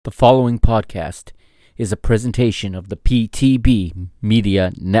The following podcast is a presentation of the PTB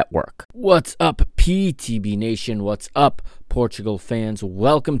Media Network. What's up, PTB Nation? What's up, Portugal fans?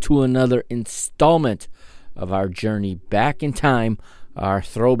 Welcome to another installment of our journey back in time, our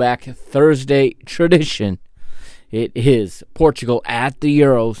Throwback Thursday tradition. It is Portugal at the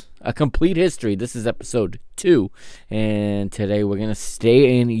Euros, a complete history. This is episode 2, and today we're going to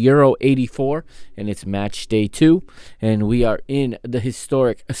stay in Euro 84, and it's match day 2, and we are in the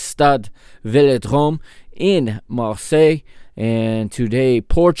historic Stade Velodrome in Marseille, and today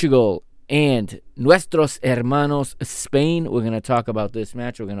Portugal and Nuestros Hermanos Spain. We're going to talk about this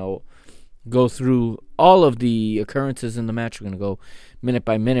match. We're going to go through all of the occurrences in the match. We're going to go minute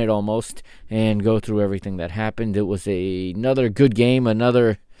by minute almost and go through everything that happened. It was another good game,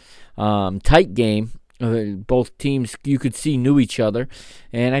 another tight game. Both teams, you could see, knew each other,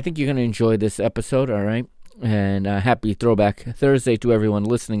 and I think you're going to enjoy this episode, all right? And happy Throwback Thursday to everyone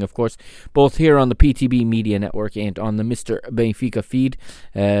listening, of course, both here on the PTB Media Network and on the Mr. Benfica feed,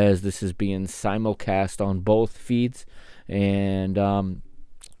 as this is being simulcast on both feeds. And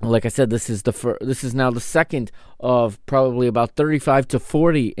like I said, this is now the second of probably about 35 to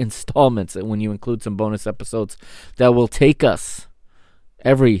 40 installments when you include some bonus episodes that will take us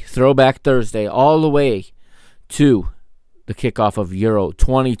every Throwback Thursday all the way to the kickoff of Euro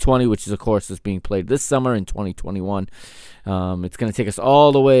 2020, which is, of course, is being played this summer in 2021. It's going to take us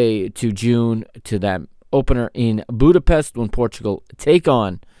all the way to June, to that opener in Budapest when Portugal take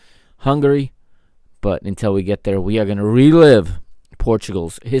on Hungary. But until we get there, we are going to relive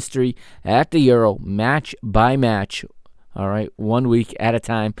Portugal's history at the Euro, match by match. All right, 1 week at a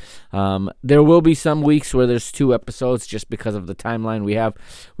time. There will be some weeks where there's 2 episodes just because of the timeline we have.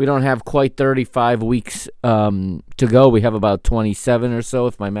 We don't have quite 35 weeks to go. We have about 27 or so,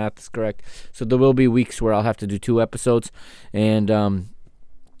 if my math is correct. So there will be weeks where I'll have to do 2 episodes. And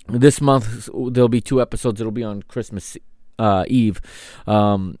this month, there'll be 2 episodes. It'll be on Christmas Eve.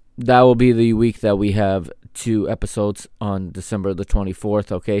 That will be the week that we have 2 episodes on December the 24th,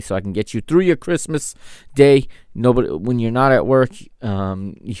 okay? So I can get you through your Christmas day. When you're not at work,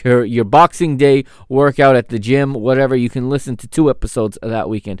 your Boxing Day workout at the gym, whatever, you can listen to 2 episodes of that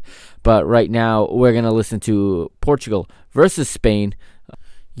weekend. But right now, we're going to listen to Portugal versus Spain,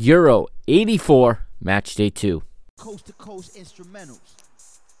 Euro 84, match day 2. Coast to coast instrumentals.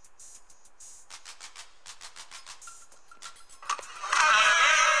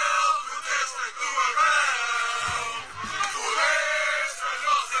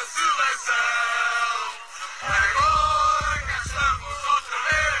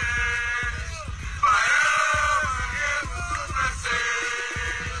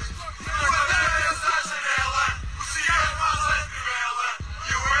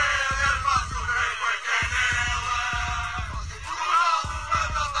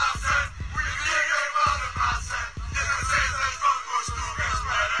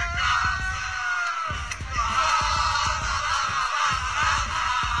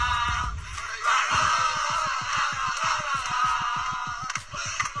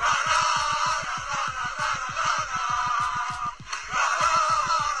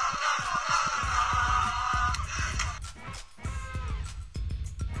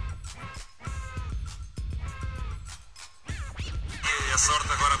 E a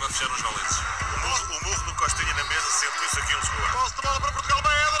sorte agora vai fechar os valetes. O murro no Costinha na mesa sentiu-se aqui em Lisboa. Posse de bola para Portugal,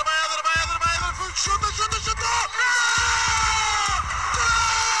 vai Éder, chuta!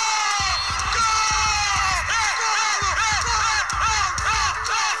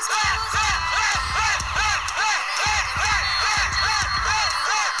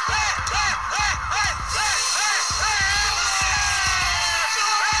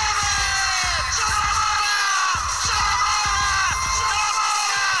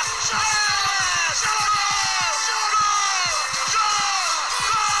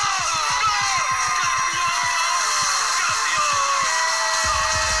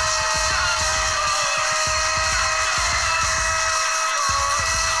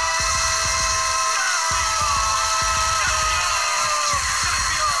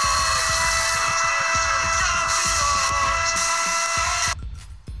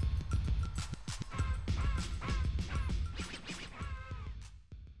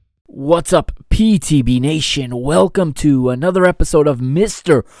 What's up, PTB Nation? Welcome to another episode of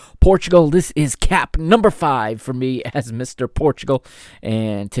Mr. Portugal. This is cap number 5 for me as Mr. Portugal,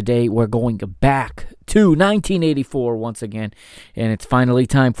 and today we're going back to 1984 once again, and it's finally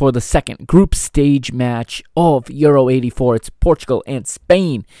time for the second group stage match of Euro 84. It's Portugal and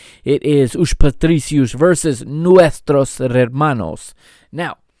Spain. It is Os Patricios versus Nuestros Hermanos.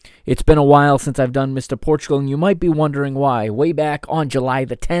 Now, It's been a while since I've done Mr. Portugal, and you might be wondering why. Way back on July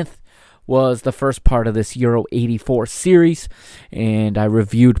the 10th was the first part of this Euro 84 series, and I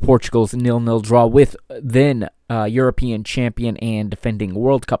reviewed Portugal's 0-0 draw with then European champion and defending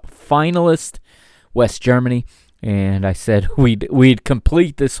World Cup finalist, West Germany. And I said we'd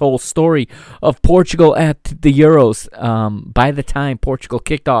complete this whole story of Portugal at the Euros by the time Portugal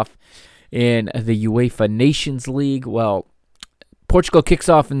kicked off in the UEFA Nations League. Well, Portugal kicks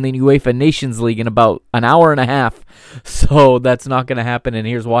off in the UEFA Nations League in about an hour and a half, so that's not going to happen, and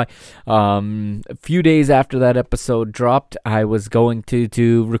here's why. A few days after that episode dropped, I was going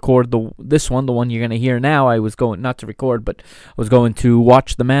to record this one, the one you're going to hear now. I was going, not to record, but I was going to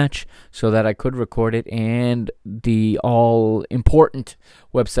watch the match so that I could record it, and the all-important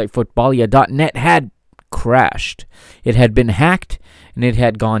website, Futbolia.net, had crashed. It had been hacked, and it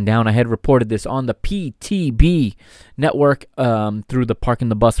had gone down. I had reported this on the PTB network through the Park and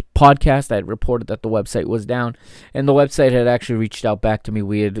the Bus podcast. I had reported that the website was down, and the website had actually reached out back to me.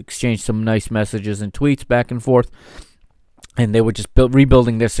 We had exchanged some nice messages and tweets back and forth, and they were just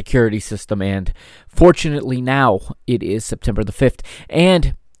rebuilding their security system, and fortunately now it is September the 5th,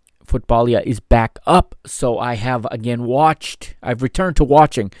 and Futbolia is back up, so I have again I've returned to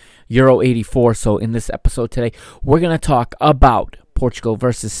watching Euro 84, so in this episode today, we're going to talk about Portugal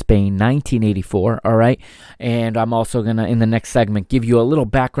versus Spain, 1984, all right? And I'm also going to, in the next segment, give you a little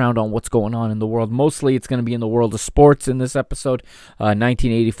background on what's going on in the world. Mostly it's going to be in the world of sports in this episode.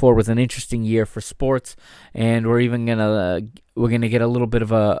 1984 was an interesting year for sports, and we're even going to get a little bit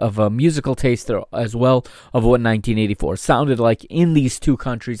of a musical taste there as well of what 1984 sounded like in these two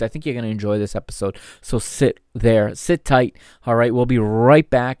countries. I think you're going to enjoy this episode, so sit tight. All right, we'll be right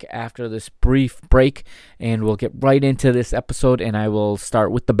back after this brief break, and we'll get right into this episode, and I will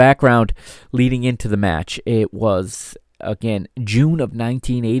start with the background leading into the match. It was, again, June of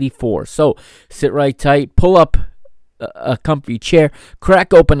 1984, so sit right tight, pull up a comfy chair,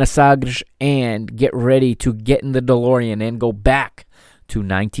 crack open a Sagres, and get ready to get in the DeLorean and go back to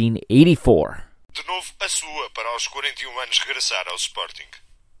 1984. De novo a sua para aos 41 anos regressar ao Sporting.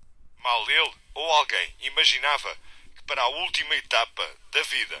 Mal ele ou alguém imaginava que para a última etapa da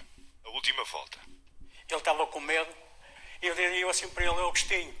vida, a última volta. Ele estava com medo. Eu assim para ele,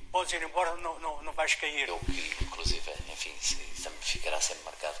 Agostinho, podes ir embora, não vais cair. Eu que, inclusive, enfim, ficará sempre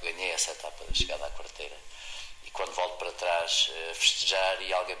marcado. Ganhei essa etapa da chegada à quarteira. E quando volto para trás a festejar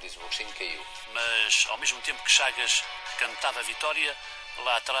e alguém me diz o Agostinho caiu. Mas ao mesmo tempo que Chagas cantava a vitória,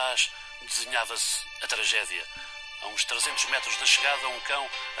 lá atrás desenhava-se a tragédia. A uns 300 metros da chegada, um cão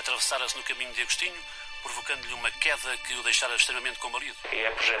atravessara-se no caminho de Agostinho, provocando-lhe uma queda que o deixara extremamente combalido. E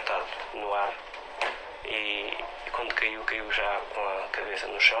é projetado no ar e quando caiu já com a cabeça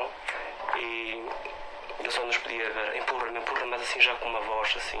no chão e ele só nos podia ver, empurra, mas assim já com uma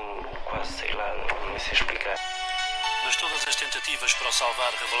voz assim, quase, sei lá, não sei explicar. Mas todas as tentativas para o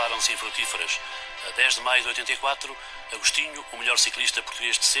salvar revelaram-se infrutíferas. A 10 de maio de 84, Agostinho, o melhor ciclista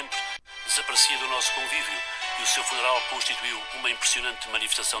português de sempre, desaparecia do nosso convívio e o seu funeral constituiu uma impressionante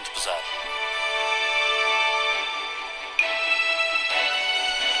manifestação de pesar.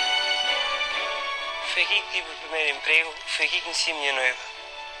 Foi aqui que tive o primeiro emprego, foi aqui que conheci a minha noiva.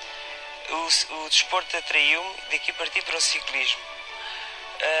 O desporto atraiu-me, daqui parti para o ciclismo.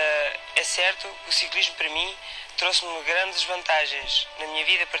 É certo que o ciclismo para mim trouxe-me grandes vantagens na minha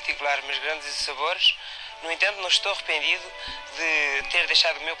vida particular, mas grandes sabores. No entanto, não estou arrependido de ter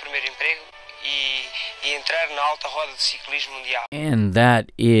deixado o meu primeiro emprego e entrar na alta roda do ciclismo mundial. And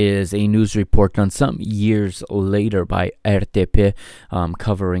that is a news report done some years later by RTP,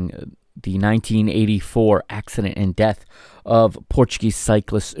 covering the 1984 accident and death of Portuguese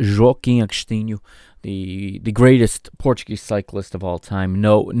cyclist Joaquim Agostinho, the greatest Portuguese cyclist of all time.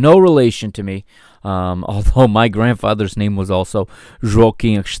 No relation to me, although my grandfather's name was also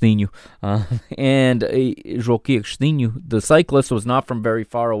Joaquim Agostinho. And Joaquim Agostinho, the cyclist, was not from very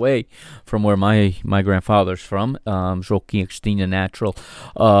far away from where my grandfather's from. Joaquim Agostinho, natural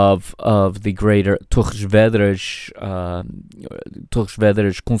of the greater Torres Vedras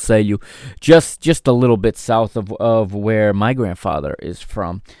Concelho, just a little bit south of where my grandfather is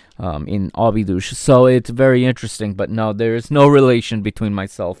from. In Óbidos. So it's very interesting, but no, there is no relation between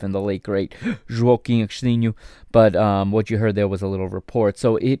myself and the late great Joaquim Agostinho, but what you heard there was a little report.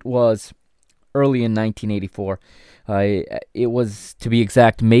 So it was early in 1984. It was, to be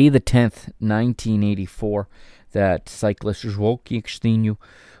exact, May the 10th, 1984, that cyclist Joaquim Agostinho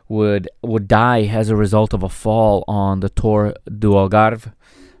would die as a result of a fall on the Tour do Algarve.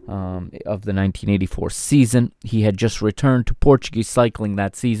 Of the 1984 season. He had just returned to Portuguese cycling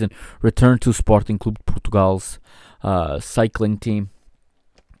that season, returned to Sporting Clube de Portugal's cycling team.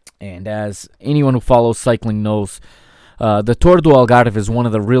 And as anyone who follows cycling knows, the Tour do Algarve is one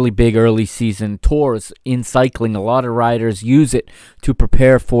of the really big early season tours in cycling. A lot of riders use it to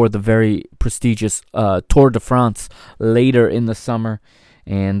prepare for the very prestigious Tour de France later in the summer.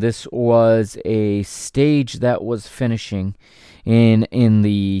 And this was a stage that was finishing in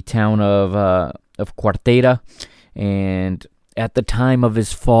the town of Quarteira. And at the time of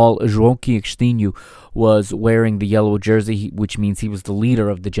his fall, Joaquim Agostinho was wearing the yellow jersey, which means he was the leader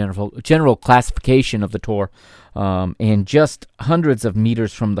of the general classification of the Tour. And just hundreds of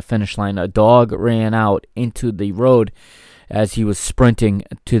meters from the finish line, a dog ran out into the road as he was sprinting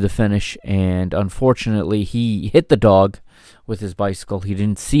to the finish. And unfortunately, he hit the dog with his bicycle. He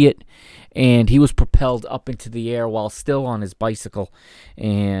didn't see it, and he was propelled up into the air while still on his bicycle.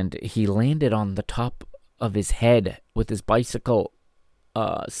 And he landed on the top of his head with his bicycle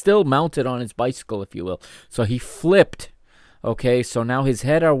still mounted on his bicycle, if you will. So he flipped. Okay, so now his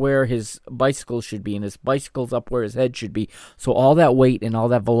head are where his bicycle should be, and his bicycle's up where his head should be. So all that weight and all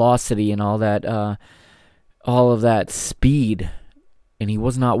that velocity and all of that speed, and he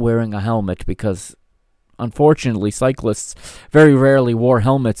was not wearing a helmet because, unfortunately, cyclists very rarely wore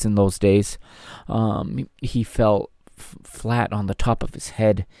helmets in those days. He fell flat on the top of his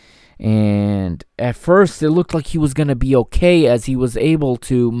head. And at first, it looked like he was going to be okay as he was able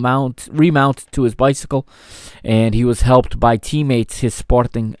to remount to his bicycle. And he was helped by teammates, his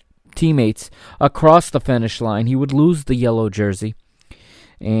Sporting teammates, across the finish line. He would lose the yellow jersey.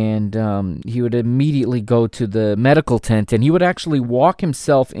 And he would immediately go to the medical tent. And he would actually walk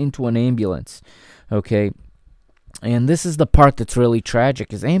himself into an ambulance. Okay. And this is the part that's really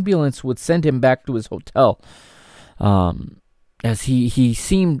tragic. His ambulance would send him back to his hotel. As he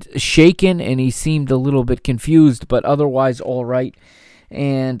seemed shaken and he seemed a little bit confused, but otherwise all right.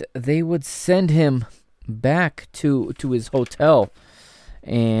 And they would send him back to his hotel.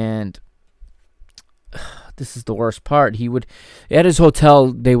 And this is the worst part. At his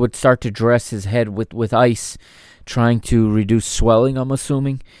hotel, they would start to dress his head with ice, trying to reduce swelling, I'm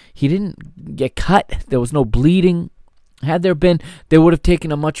assuming. He didn't get cut. There was no bleeding. Had there been, they would have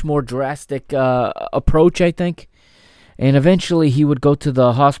taken a much more drastic approach, I think. And eventually he would go to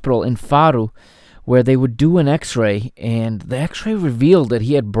the hospital in Faro, where they would do an x-ray, and the x-ray revealed that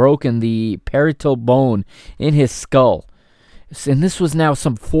he had broken the parietal bone in his skull. And this was now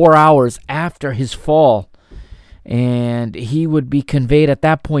some 4 hours after his fall. And he would be conveyed at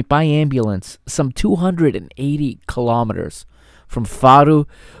that point by ambulance some 280 kilometers from Faro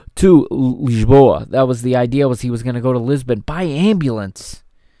to Lisboa. That was the idea, was he was going to go to Lisbon by ambulance,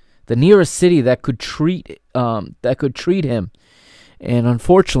 the nearest city that could treat him. And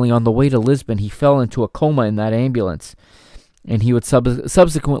unfortunately, on the way to Lisbon, he fell into a coma in that ambulance, and he would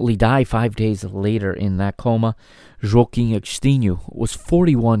subsequently die 5 days later in that coma. Joaquim Agostinho was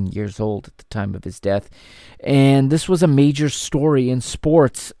 41 years old at the time of his death, and this was a major story in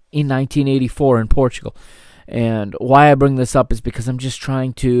sports in 1984 in Portugal. And why I bring this up is because I'm just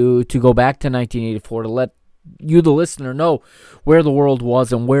trying to go back to 1984 to let you, the listener, know where the world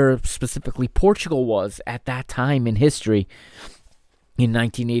was and where specifically Portugal was at that time in history in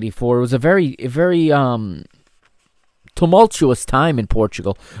 1984. It was a very tumultuous time in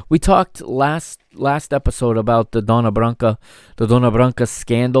Portugal. We talked last episode about the Dona Branca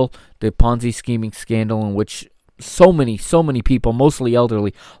scandal, the Ponzi scheming scandal, in which so many people, mostly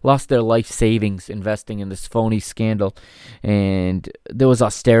elderly, lost their life savings investing in this phony scandal. And there was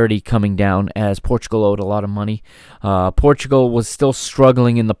austerity coming down as Portugal owed a lot of money. Portugal was still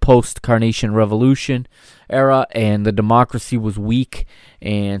struggling in the post-Carnation Revolution era, and the democracy was weak,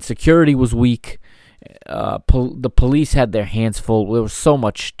 and security was weak. The police had their hands full. There was so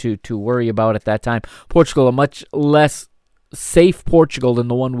much to worry about at that time. Portugal, a much less safe Portugal than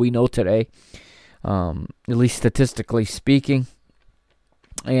the one we know today. At least statistically speaking.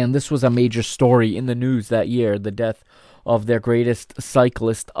 And this was a major story in the news that year, the death of their greatest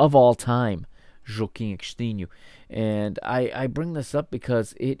cyclist of all time, Joaquim Agostinho. And I bring this up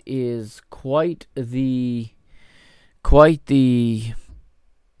because it is quite the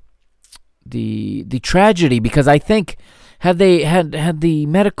tragedy, because I think had the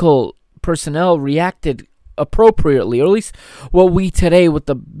medical personnel reacted appropriately, or at least what we today, with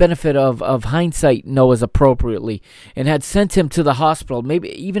the benefit of hindsight, know as appropriately, and had sent him to the hospital, maybe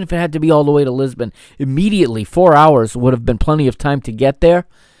even if it had to be all the way to Lisbon, immediately, 4 hours would have been plenty of time to get there.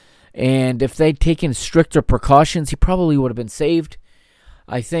 And if they'd taken stricter precautions, he probably would have been saved.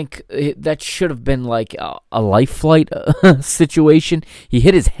 I think that should have been like a life flight situation. He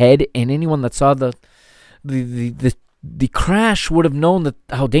hit his head, and anyone that saw the the crash would have known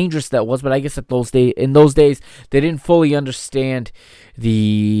how dangerous that was, but I guess in those days they didn't fully understand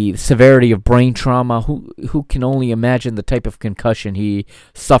the severity of brain trauma. Who can only imagine the type of concussion he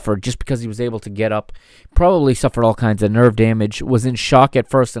suffered just because he was able to get up? Probably suffered all kinds of nerve damage, was in shock at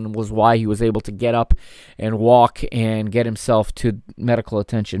first, and was why he was able to get up and walk and get himself to medical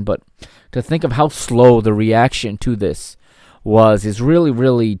attention. But to think of how slow the reaction to this is really,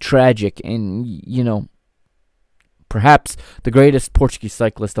 really tragic. And, perhaps the greatest Portuguese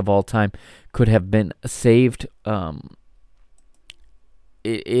cyclist of all time could have been saved.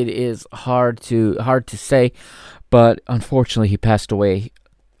 It is hard to say, but unfortunately he passed away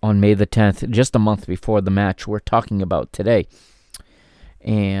on May the 10th, just a month before the match we're talking about today.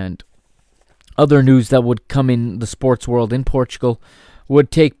 And other news that would come in the sports world in Portugal would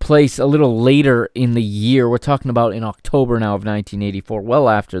take place a little later in the year. We're talking about in October now of 1984, well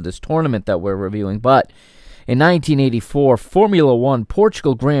after this tournament that we're reviewing. But in 1984, Formula One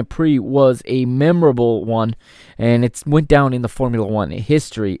Portugal Grand Prix was a memorable one, and it went down in the Formula One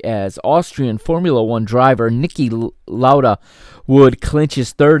history as Austrian Formula One driver Niki Lauda would clinch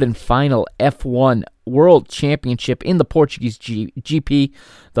his third and final F1 World Championship in the Portuguese GP.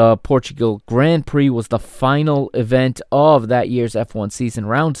 The Portugal Grand Prix was the final event of that year's F1 season,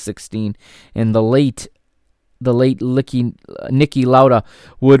 round 16, and the late Niki Lauda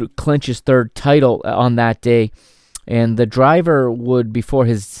would clinch his third title on that day. And the driver would, before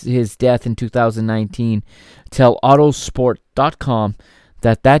his death in 2019, tell Autosport.com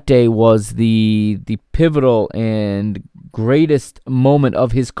that day was the pivotal and greatest moment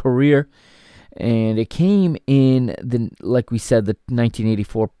of his career. And it came in, like we said, the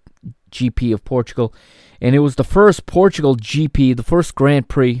 1984 GP of Portugal. And it was the first Portugal GP, the first Grand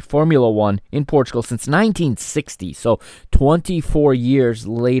Prix Formula One in Portugal since 1960. So 24 years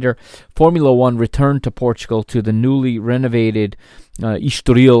later, Formula One returned to Portugal to the newly renovated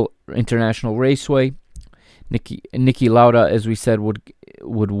Estoril International Raceway. Niki Lauda, as we said, would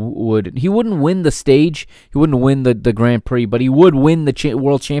he wouldn't win the stage, he wouldn't win the Grand Prix, but he would win the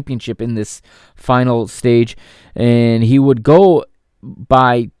World Championship in this final stage, and he would go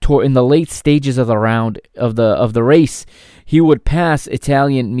in the late stages of the round of the race. He would pass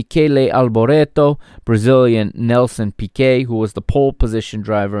Italian Michele Alboreto, Brazilian Nelson Piquet, who was the pole position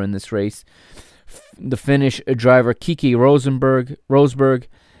driver in this race, the Finnish driver Keke Rosberg,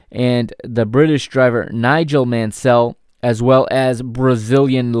 and the British driver Nigel Mansell, as well as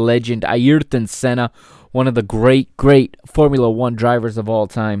Brazilian legend Ayrton Senna, one of the great Formula One drivers of all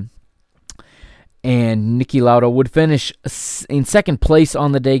time. And Niki Lauda would finish in second place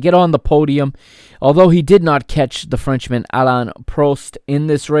on the day, get on the podium. Although he did not catch the Frenchman Alain Prost in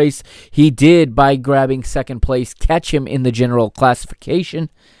this race, he did, by grabbing second place, catch him in the general classification.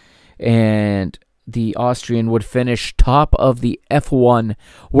 And the Austrian would finish top of the F1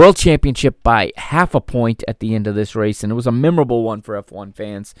 World Championship by half a point at the end of this race. And it was a memorable one for F1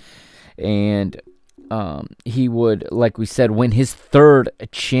 fans. And he would, like we said, win his third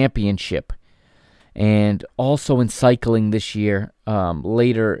championship. And also in cycling this year,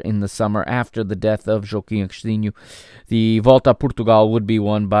 later in the summer, after the death of Joaquim Agostinho, the Volta a Portugal would be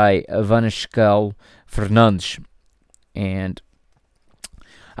won by Vanascal Fernandes. And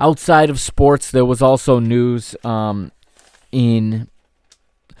outside of sports, there was also news in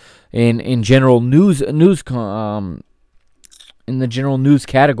general news in the general news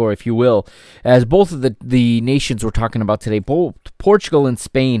category, if you will, as both of the nations we're talking about today, both Portugal and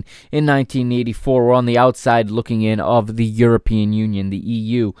Spain in 1984 were on the outside looking in of the European Union, the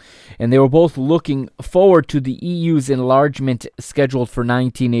EU, and they were both looking forward to the EU's enlargement scheduled for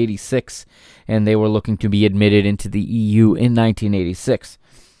 1986, and they were looking to be admitted into the EU in 1986.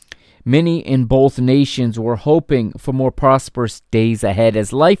 Many in both nations were hoping for more prosperous days ahead,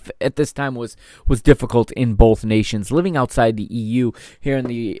 as life at this time was difficult in both nations. Living outside the EU here in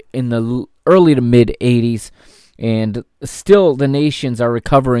the early to mid 80s, and still the nations are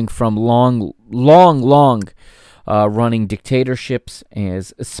recovering from long running dictatorships.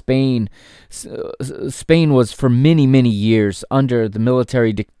 As Spain was for many years under the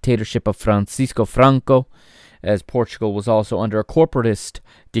military dictatorship of Francisco Franco, as Portugal was also under a corporatist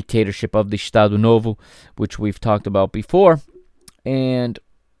dictatorship of the Estado Novo, which we've talked about before. And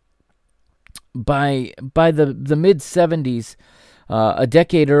by the mid-70s, a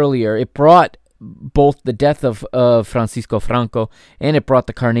decade earlier, it brought both the death of Francisco Franco and it brought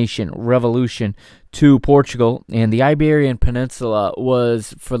the Carnation Revolution to Portugal. And the Iberian Peninsula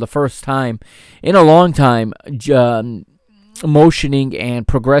was, for the first time in a long time, motioning and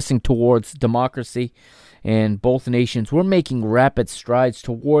progressing towards democracy. and both nations were making rapid strides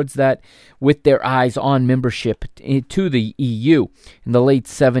towards that with their eyes on membership to the EU. In the late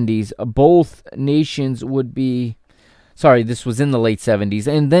 70s, both nations would be... Sorry, this was in the late 70s,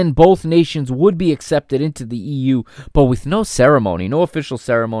 and then both nations would be accepted into the EU, but with no ceremony, no official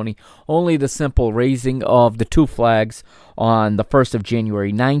ceremony, only the simple raising of the two flags on the 1st of January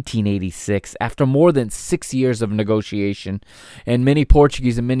 1986, after more than 6 years of negotiation. And many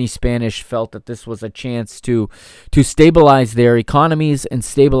Portuguese and many Spanish felt that this was a chance to stabilize their economies and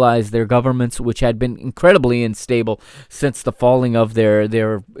stabilize their governments, which had been incredibly unstable since the falling of their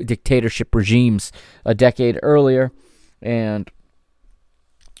dictatorship regimes a decade earlier. And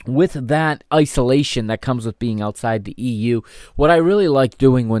with that isolation that comes with being outside the EU, what I really like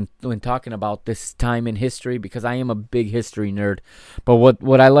doing when talking about this time in history, because I am a big history nerd, but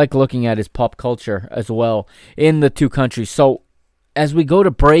what I like looking at is pop culture as well in the two countries. So as we go to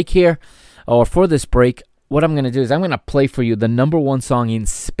break here, or for this break, what I'm going to do is I'm going to play for you the number one song in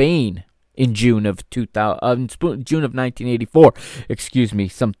Spain in June of 1984. Excuse me,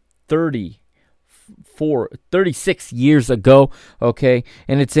 some 36 years ago, okay?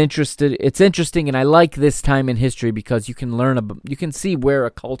 And it's interesting, and I like this time in history because you can see where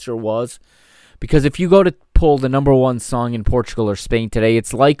a culture was. Because if you go to pull the number one song in Portugal or Spain today,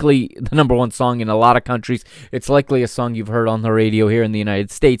 it's likely the number one song in a lot of countries. It's likely a song you've heard on the radio here in the United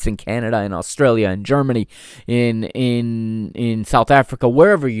States, in Canada, in Australia, in Germany, in South Africa,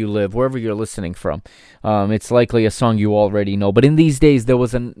 wherever you live, wherever you're listening from. It's likely a song you already know. But in these days,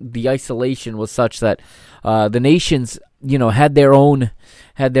 the isolation was such that the nations, had their own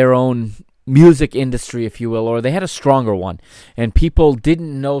music industry, if you will, or they had a stronger one, and people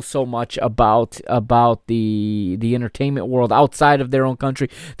didn't know so much about the entertainment world outside of their own country.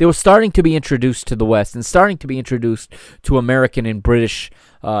 They were starting to be introduced to the West and starting to be introduced to American and British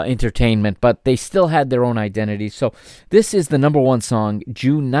entertainment, but they still had their own identity. So this is the number one song,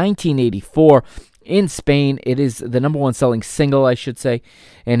 June 1984. In Spain, it is the number one selling single, I should say,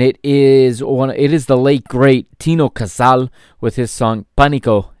 and it is the late great Tino Casal with his song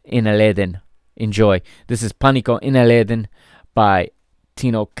Pánico en el Eden. Enjoy. This is Pánico en el Eden by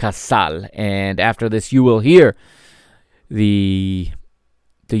Tino Casal, and after this, you will hear the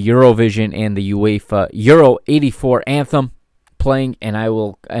Eurovision and the UEFA Euro 84 anthem playing, and I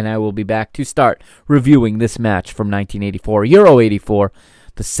will be back to start reviewing this match from 1984, Euro 84.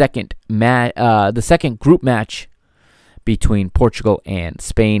 The second group match between Portugal and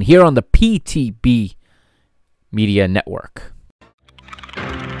Spain here on the PTB Media Network.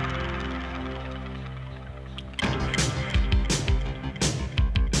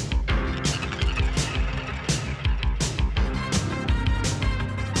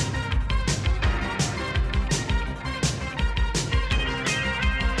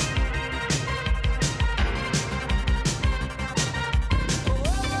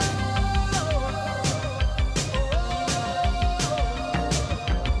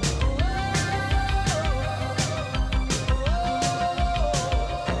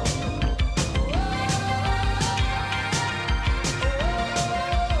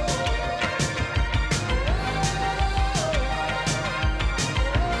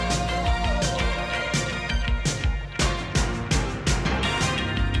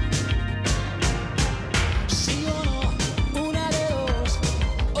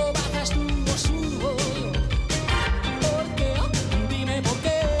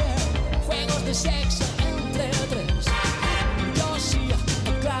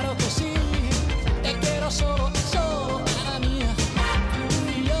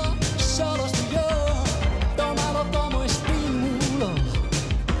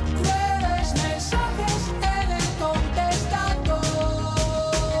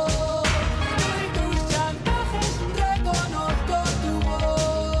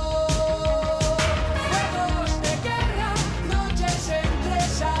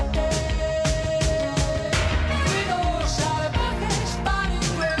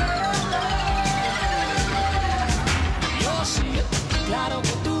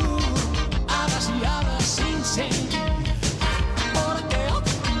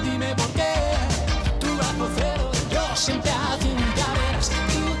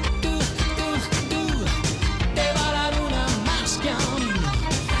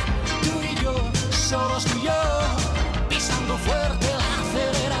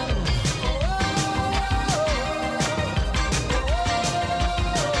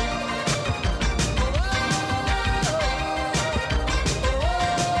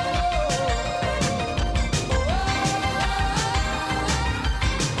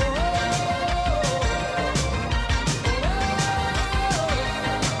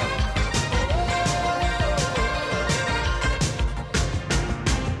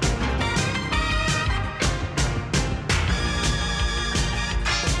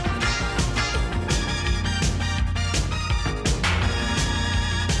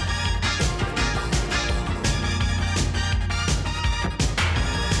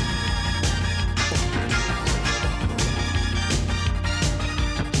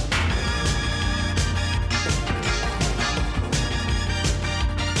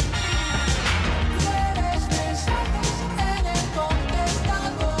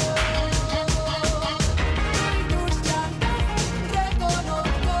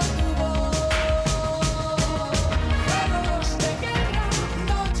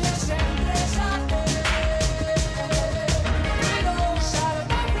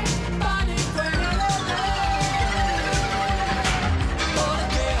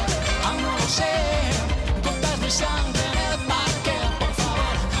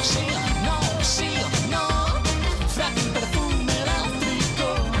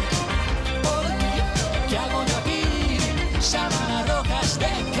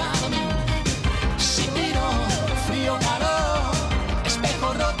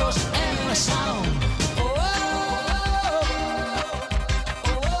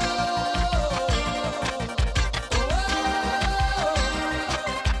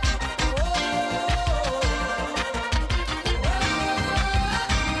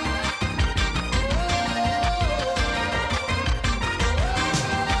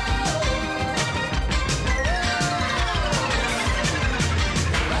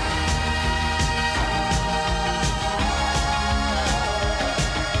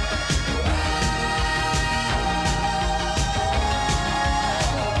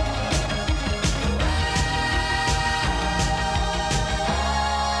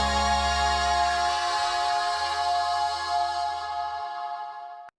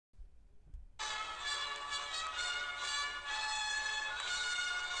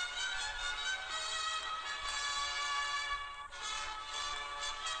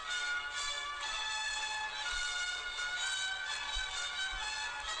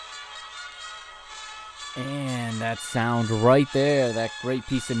 And that sound right there, that great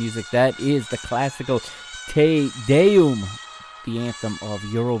piece of music, that is the classical Te Deum, the anthem of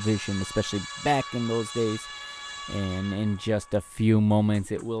Eurovision, especially back in those days. And in just a few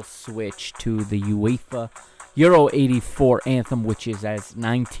moments, it will switch to the UEFA Euro 84 anthem, which is as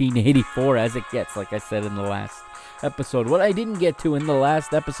 1984 as it gets, like I said in the last episode. What I didn't get to in the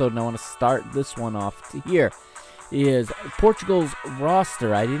last episode, and I want to start this one off here, is Portugal's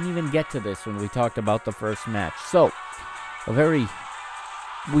roster. I didn't even get to this when we talked about the first match. So, we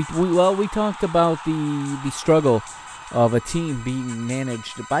talked about the struggle of a team being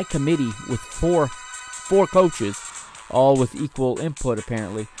managed by committee with four coaches, all with equal input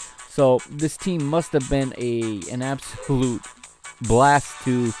apparently. So this team must have been an absolute blast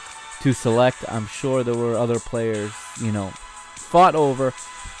to select. I'm sure there were other players, fought over.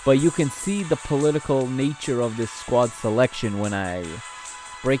 But you can see the political nature of this squad selection when I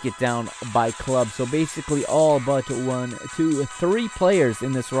break it down by club. So basically all but 1, 2, 3 players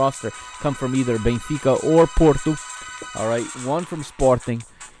in this roster come from either Benfica or Porto. Alright, one from Sporting.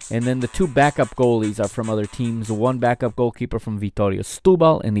 And then the 2 backup goalies are from other teams. One backup goalkeeper from Vitória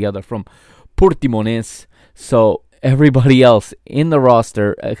Setúbal and the other from Portimonense. So everybody else in the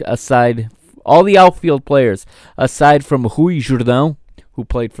roster, aside, all the outfield players, aside from Rui Jordão, who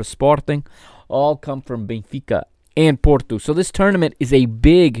played for Sporting, all come from Benfica and Porto. So this tournament is a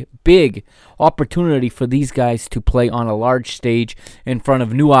big, big opportunity for these guys to play on a large stage in front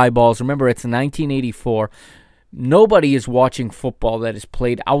of new eyeballs. Remember, it's 1984. Nobody is watching football that is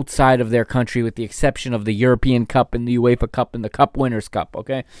played outside of their country with the exception of the European Cup and the UEFA Cup and the Cup Winners' Cup,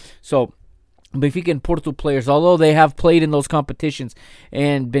 okay? So Benfica and Porto players, although they have played in those competitions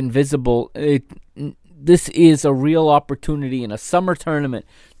and been visible, this is a real opportunity in a summer tournament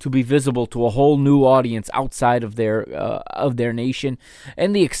to be visible to a whole new audience outside of their nation,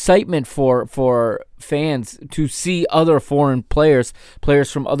 and the excitement for fans to see other foreign players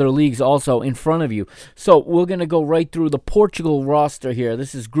from other leagues also in front of you. So we're going to go right through the Portugal roster here.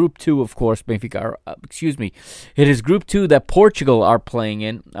 This is Group 2, of course. It is Group 2 that Portugal are playing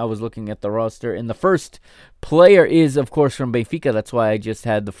in. I was looking at the roster, and the first player is, of course, from Benfica. That's why I just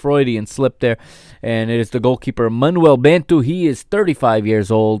had the Freudian slip there. And it is the goalkeeper, Manuel Bento. He is 35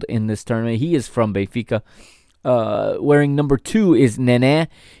 years old in this tournament. He is from Benfica. Wearing number 2 is Nené.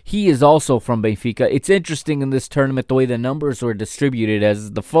 He is also from Benfica. It's interesting in this tournament the way the numbers were distributed,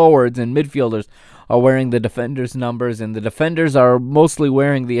 as the forwards and midfielders are wearing the defenders' numbers, and the defenders are mostly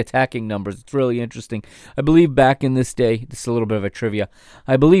wearing the attacking numbers. It's really interesting. I believe back in this day, this is a little bit of a trivia,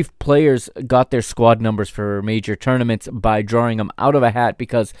 I believe players got their squad numbers for major tournaments by drawing them out of a hat,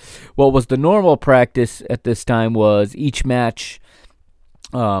 because what was the normal practice at this time was each match,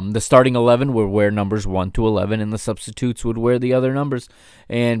 the starting 11 would wear numbers 1 to 11, and the substitutes would wear the other numbers.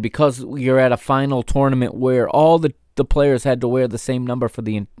 And because you're at a final tournament where all the players had to wear the same number for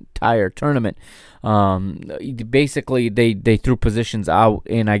the entire tournament, basically they threw positions out,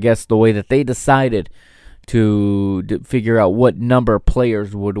 and I guess the way that they decided to figure out what number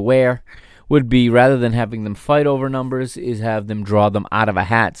players would wear would be, rather than having them fight over numbers, is have them draw them out of a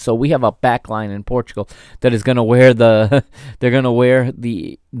hat. So we have a back line in Portugal that is going to wear the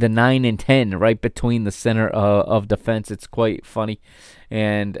 9 and 10 right between the center of defense. It's quite funny.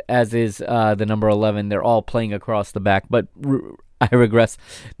 And as is the number 11, they're all playing across the back. But I regress.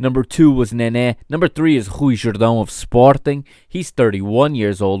 Number 2 was Nené. Number 3 is Rui Jordão of Sporting. He's 31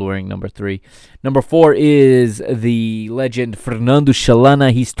 years old wearing number 3. Number 4 is the legend Fernando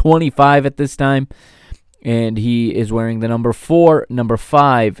Chalana. He's 25 at this time, and he is wearing the number 4. Number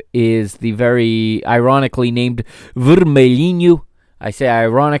 5 is the very ironically named Vermelhinho. I say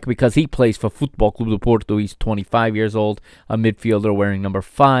ironic because he plays for Futebol Clube do Porto. He's 25 years old, a midfielder wearing number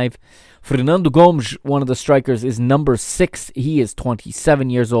 5. Fernando Gomes, one of the strikers, is number 6. He is 27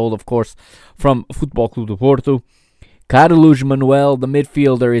 years old, of course, from Futebol Clube do Porto. Carlos Manuel, the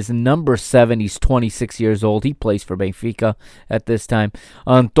midfielder, is number 7. He's 26 years old. He plays for Benfica at this time.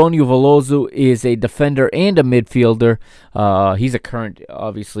 Antonio Veloso is a defender and a midfielder. He's a current,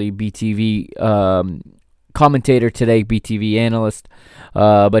 obviously, BTV commentator today, BTV analyst.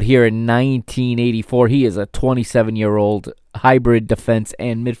 But here in 1984, he is a 27-year-old hybrid defense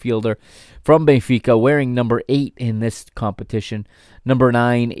and midfielder from Benfica, wearing number 8 in this competition. Number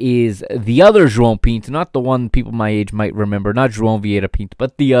 9 is the other João Pinto, not the one people my age might remember, not João Vieira Pinto,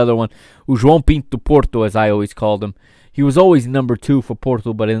 but the other one, João Pinto Porto, as I always called him. He was always number 2 for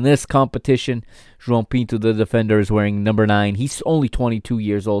Porto, but in this competition, João Pinto, the defender, is wearing number 9. He's only 22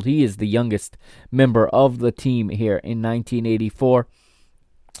 years old. He is the youngest member of the team here in 1984.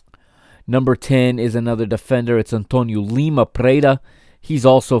 Number 10 is another defender. It's Antonio Lima Preda. He's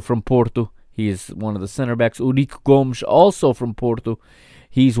also from Porto. He is one of the center backs. Eurico Gomes, also from Porto.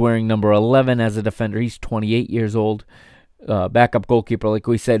 He's wearing number 11 as a defender. He's 28 years old. Backup goalkeeper, like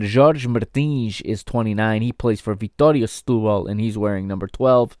we said. Jorge Martins is 29. He plays for Vitória Setúbal, and he's wearing number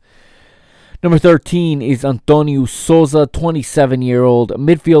 12. Number 13 is Antonio Sousa, 27-year-old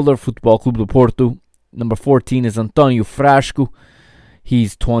midfielder, Futebol Clube do Porto. Number 14 is Antonio Frasco.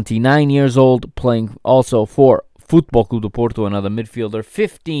 He's 29 years old, playing also for Futebol Clube do Porto, another midfielder.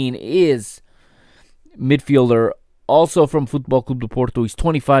 15 is midfielder, also from Futebol Clube do Porto. He's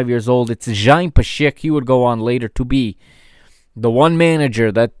 25 years old. It's Jaime Pacheco. He would go on later to be the one manager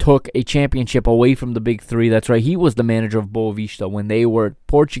that took a championship away from the big three. That's right. He was the manager of Boa Vista when they were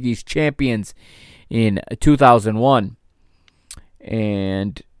Portuguese champions in 2001.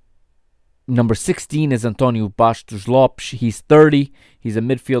 And number 16 is Antonio Bastos Lopes. He's 30. He's a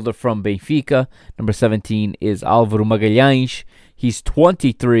midfielder from Benfica. Number 17 is Álvaro Magalhães. He's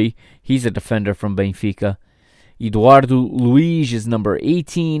 23. He's a defender from Benfica. Eduardo Luiz is number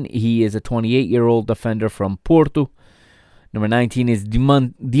 18. He is a 28-year-old defender from Porto. Number 19 is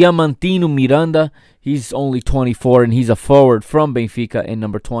Diamantino Miranda. He's only 24, and he's a forward from Benfica. And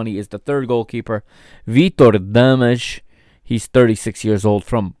number 20 is the third goalkeeper, Vitor Damas. He's 36 years old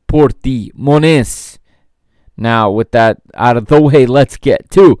from Portimonense. Now, with that out of the way, let's get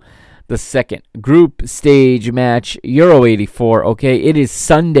to the second group stage match, Euro 84. Okay, it is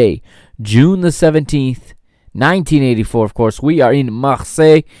Sunday, June the 17th, 1984, of course. We are in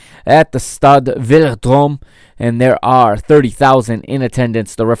Marseille at the Stade Vélodrome, and there are 30,000 in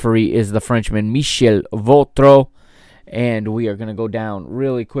attendance. The referee is the Frenchman Michel Vautreau, and we are going to go down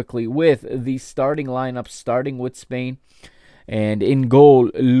really quickly with the starting lineup, starting with Spain. And in goal,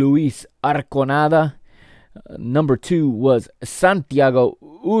 Luis Arconada. Number 2 was Santiago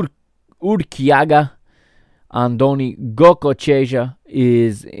Urquiaga. Andoni Gococheja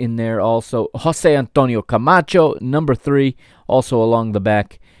is in there also. Jose Antonio Camacho, number 3, also along the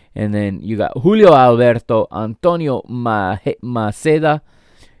back. And then you got Julio Alberto, Antonio Maceda,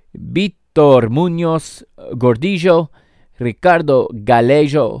 Vitor Munoz, Gordillo, Ricardo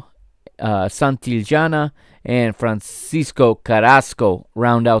Galejo, Santillana, and Francisco Carrasco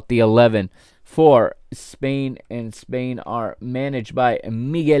round out the 11 for Spain. And Spain are managed by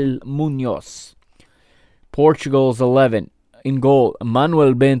Miguel Munoz. Portugal's 11 in goal,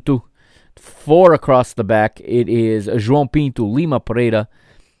 Manuel Bento. 4 across the back, it is João Pinto, Lima Pereira,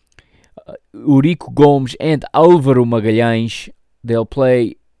 Eurico Gomes, and Álvaro Magalhães. They'll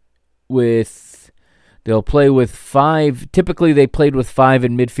play with 5. Typically, they played with 5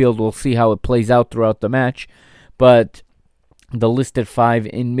 in midfield. We'll see how it plays out throughout the match. But the listed 5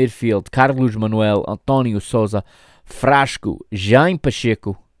 in midfield: Carlos Manuel, Antonio Sousa, Frasco, Jaime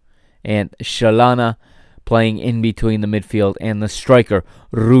Pacheco, and Chalana, playing in between the midfield and the striker,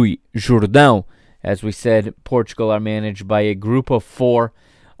 Rui Jordão. As we said, Portugal are managed by a group of 4.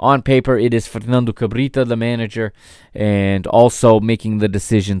 On paper, it is Fernando Cabrita, the manager, and also making the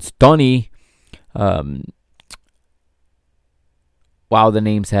decisions, Tony. Wow, the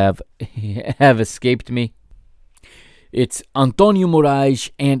names have escaped me. It's Antonio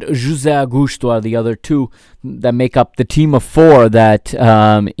Moraes and José Augusto are the other 2 that make up the team of 4 that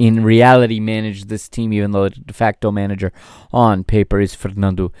in reality manage this team, even though the de facto manager on paper is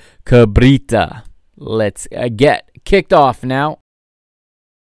Fernando Cabrita. Let's get kicked off now.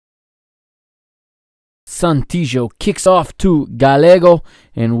 Santijo kicks off to Gallego,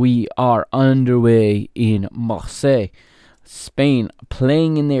 and we are underway in Marseille. Spain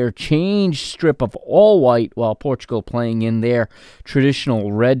playing in their change strip of all white, while Portugal playing in their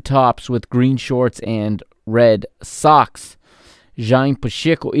traditional red tops with green shorts and red socks. Jaime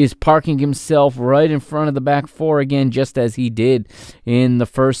Pacheco is parking himself right in front of the back 4 again, just as he did in the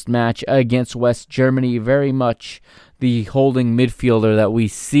first match against West Germany. Very much the holding midfielder that we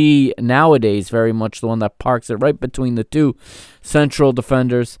see nowadays, very much the one that parks it right between the 2 central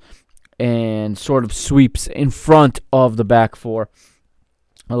defenders and sort of sweeps in front of the back 4.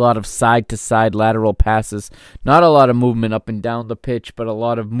 A lot of side-to-side lateral passes. Not a lot of movement up and down the pitch, but a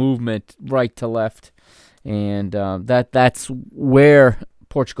lot of movement right to left. And that's where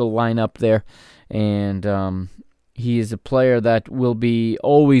Portugal line up there. And he is a player that will be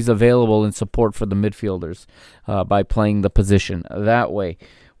always available in support for the midfielders by playing the position that way.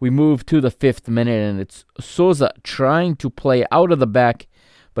 We move to the 5th minute, and it's Sousa trying to play out of the back,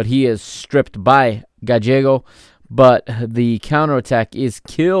 but he is stripped by Gallego. But the counterattack is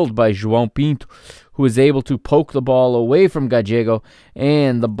killed by João Pinto, who is able to poke the ball away from Gallego,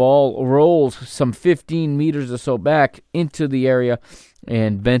 and the ball rolls some 15 meters or so back into the area,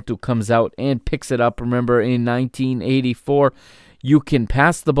 and Bento comes out and picks it up. Remember, in 1984, you can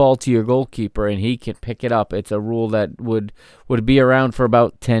pass the ball to your goalkeeper and he can pick it up. It's a rule that would be around for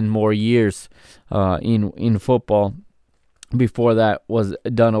about 10 more years in football before that was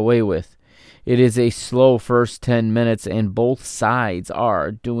done away with. It is a slow first 10 minutes, and both sides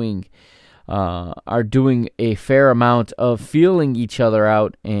are doing a fair amount of feeling each other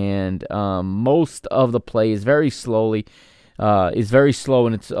out, and most of the play is very slow,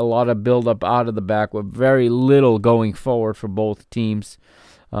 and it's a lot of build-up out of the back with very little going forward for both teams.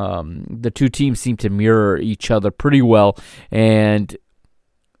 The two teams seem to mirror each other pretty well, and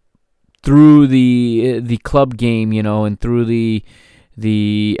through the club game, and through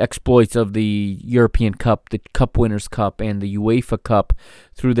the exploits of the European Cup, the Cup Winners' Cup, and the UEFA Cup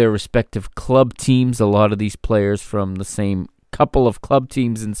through their respective club teams. A lot of these players from the same couple of club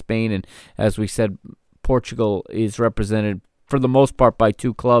teams in Spain, and as we said, Portugal is represented for the most part by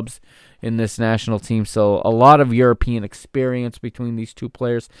two clubs in this national team. So a lot of European experience between these two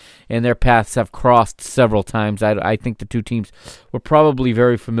players, and their paths have crossed several times. I think the two teams were probably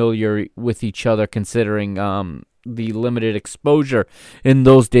very familiar with each other, considering the limited exposure in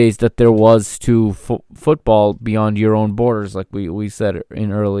those days that there was to football beyond your own borders, like we said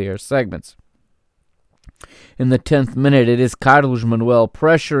in earlier segments. In the 10th minute, it is Carlos Manuel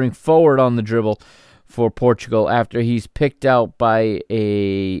pressuring forward on the dribble for Portugal after he's picked out by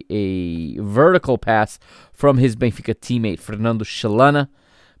a vertical pass from his Benfica teammate Fernando Chalana,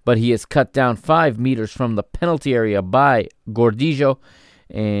 but he is cut down 5 meters from the penalty area by Gordillo,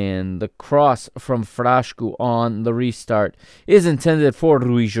 and the cross from Frasco on the restart is intended for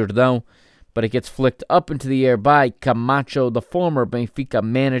Rui Jordão, but it gets flicked up into the air by Camacho, the former Benfica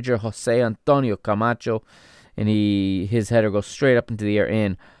manager José Antonio Camacho, and his header goes straight up into the air,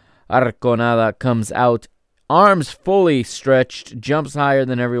 and Arconada comes out, arms fully stretched, jumps higher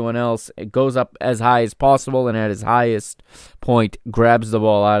than everyone else. It goes up as high as possible, and at his highest point, grabs the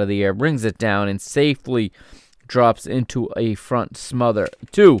ball out of the air, brings it down, and safely drops into a front smother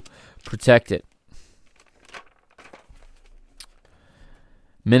to protect it.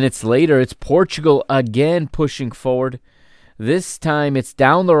 Minutes later, it's Portugal again pushing forward. This time it's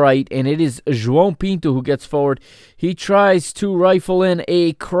down the right, and it is João Pinto who gets forward. He tries to rifle in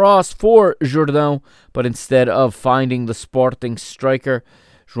a cross for Jordão, but instead of finding the Sporting striker,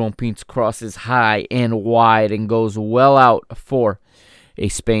 João Pinto's cross is high and wide and goes well out for a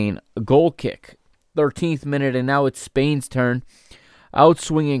Spain goal kick. 13th minute, and now it's Spain's turn.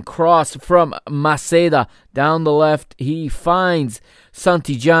 Outswinging cross from Maceda down the left. He finds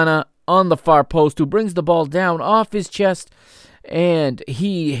Santillana on the far post, who brings the ball down off his chest, and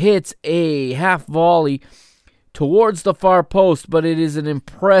he hits a half volley towards the far post, but it is an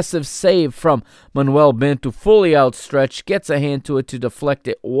impressive save from Manuel Bento, fully outstretched, gets a hand to it to deflect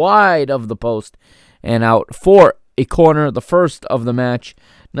it wide of the post and out for a corner, the first of the match.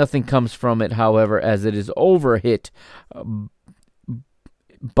 Nothing comes from it, however, as it is overhit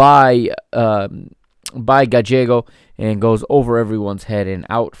by Gallego and goes over everyone's head and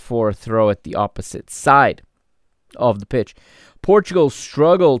out for a throw at the opposite side of the pitch. Portugal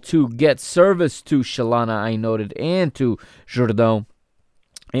struggle to get service to Chalana, I noted, and to Jordão.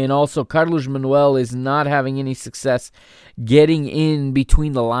 And also, Carlos Manuel is not having any success getting in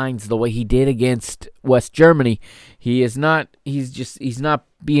between the lines the way he did against West Germany. He's not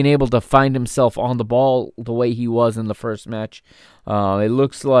being able to find himself on the ball the way he was in the first match. It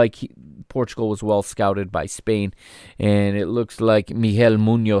looks like Portugal was well scouted by Spain, and it looks like Miguel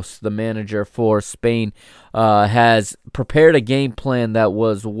Munoz, the manager for Spain, has prepared a game plan that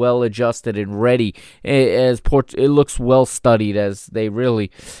was well adjusted and ready. It looks well studied, as they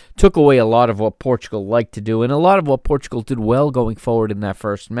really took away a lot of what Portugal liked to do, and a lot of what Portugal did well going forward in that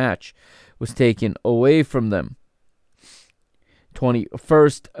first match was taken away from them.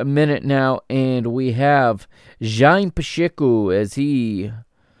 21st minute now, and we have Jaime Pacheco as he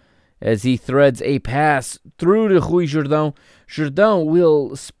threads a pass through to Rui Jordão. Jordão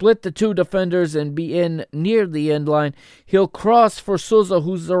will split the two defenders and be in near the end line. He'll cross for Sousa,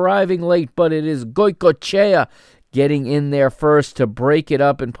 who's arriving late, but it is Goicoechea getting in there first to break it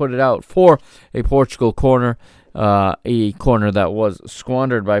up and put it out for a Portugal corner. A corner that was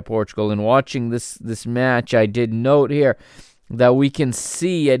squandered by Portugal. And watching this match, I did note here that we can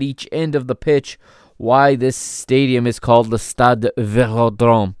see at each end of the pitch why this stadium is called the Stade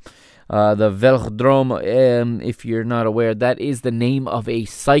Velodrome. The Velodrome, if you're not aware, that is the name of a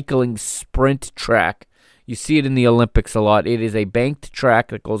cycling sprint track. You see it in the Olympics a lot. It is a banked track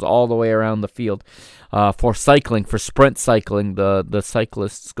that goes all the way around the field for cycling, for sprint cycling. The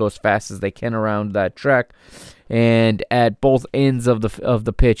cyclists go as fast as they can around that track. And at both ends of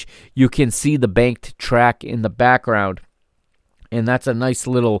the pitch, you can see the banked track in the background. And that's a nice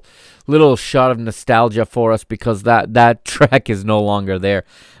little shot of nostalgia for us, because that track is no longer there.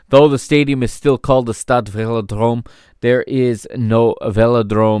 Though the stadium is still called the Stade Velodrome, there is no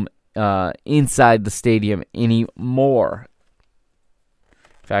velodrome inside the stadium anymore.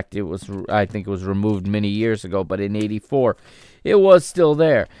 In fact, I think it was removed many years ago, but in '84, it was still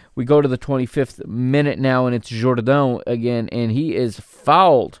there. We go to the 25th minute now, and it's Jourdain again, and he is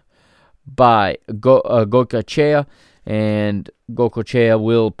fouled by Goicoechea, and Goicoechea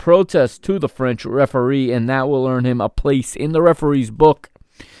will protest to the French referee, and that will earn him a place in the referee's book,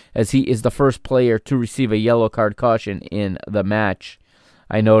 as he is the first player to receive a yellow card caution in the match.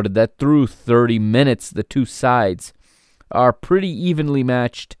 I noted that through 30 minutes, the two sides are pretty evenly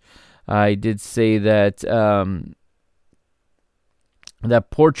matched. I did say that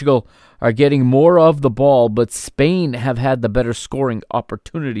that Portugal are getting more of the ball, but Spain have had the better scoring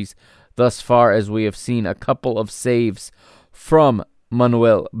opportunities thus far, as we have seen a couple of saves from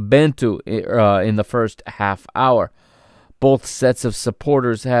Manuel Bento in the first half hour. Both sets of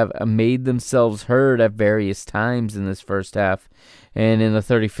supporters have made themselves heard at various times in this first half. And in the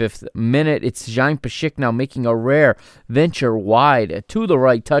 35th minute, it's Jean Pichic now making a rare venture wide to the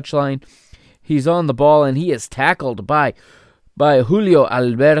right touchline. He's on the ball, and he is tackled by Julio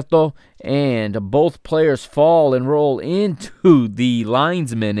Alberto, and both players fall and roll into the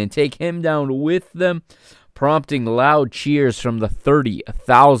linesman and take him down with them, prompting loud cheers from the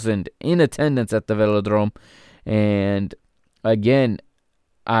 30,000 in attendance at the Velodrome. And again,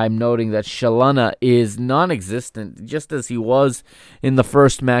 I'm noting that Chalana is non-existent, just as he was in the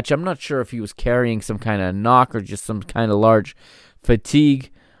first match. I'm not sure if he was carrying some kind of knock or just some kind of large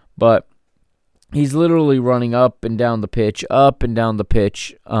fatigue, but he's literally running up and down the pitch,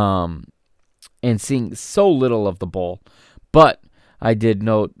 and seeing so little of the ball. But I did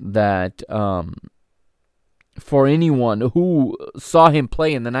note that for anyone who saw him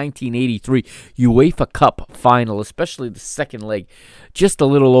play in the 1983 UEFA Cup final, especially the second leg, just a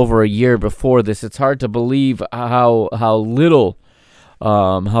little over a year before this, it's hard to believe how little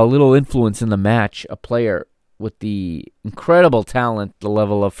influence in the match a player with the incredible talent, the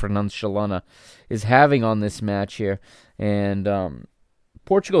level of Fernando Chalana, is having on this match here. And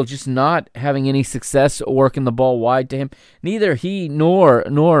Portugal just not having any success working the ball wide to him. Neither he nor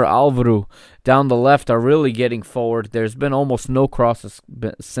Alvaro down the left are really getting forward. There's been almost no crosses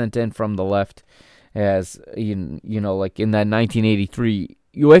sent in from the left, as you know, like in that 1983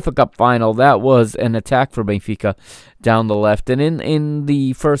 UEFA Cup final, that was an attack for Benfica down the left. And in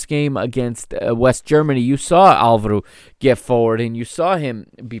the first game against West Germany, you saw Alvaro get forward, and you saw him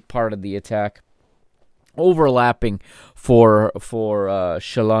be part of the attack, overlapping for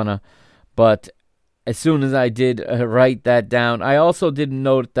Chalana. But as soon as I did write that down, I also did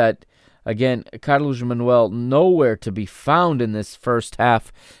note that, again, Carlos Manuel nowhere to be found in this first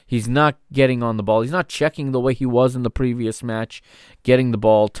half. He's not getting on the ball. He's not checking the way he was in the previous match, getting the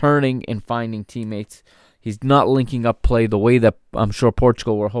ball, turning, and finding teammates. He's not linking up play the way that I'm sure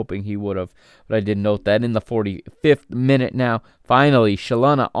Portugal were hoping he would have. But I did note that in the 45th minute now, finally,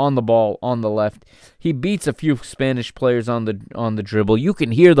 Chalana on the ball on the left. He beats a few Spanish players on the dribble. You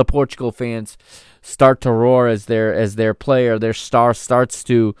can hear the Portugal fans start to roar as their player, their star, starts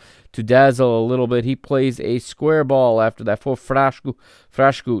to dazzle a little bit. He plays a square ball after that for Frasco.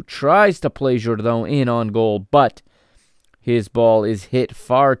 Frasco tries to play Jourdain in on goal, but his ball is hit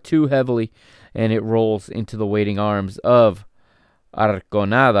far too heavily, and it rolls into the waiting arms of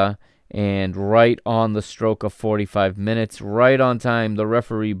Arconada. And right on the stroke of 45 minutes, right on time, the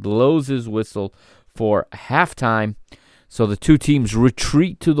referee blows his whistle for halftime. So the two teams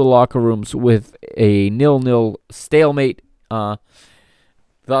retreat to the locker rooms with a 0-0 stalemate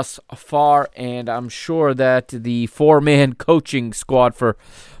thus far. And I'm sure that the four-man coaching squad for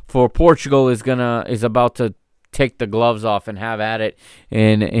Portugal is about to take the gloves off and have at it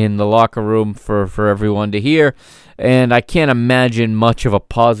in the locker room for everyone to hear. And I can't imagine much of a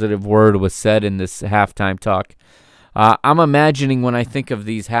positive word was said in this halftime talk. I'm imagining, when I think of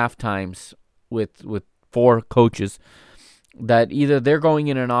these halftimes with four coaches, that either they're going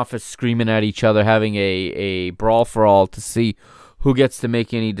in an office screaming at each other, having a brawl for all to see who gets to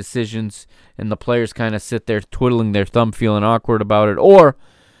make any decisions, and the players kind of sit there twiddling their thumb, feeling awkward about it, or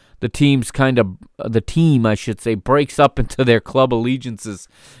the team, I should say, breaks up into their club allegiances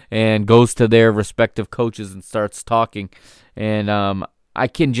and goes to their respective coaches and starts talking. And I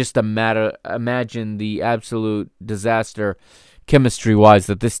can just imagine the absolute disaster chemistry-wise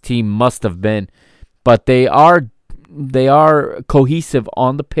that this team must have been. But they are cohesive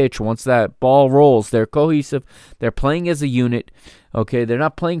on the pitch. Once that ball rolls, they're cohesive. They're playing as a unit. Okay, they're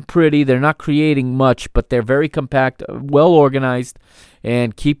not playing pretty. They're not creating much, but they're very compact, well organized,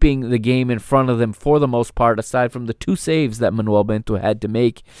 and keeping the game in front of them for the most part, aside from the 2 saves that Manuel Bento had to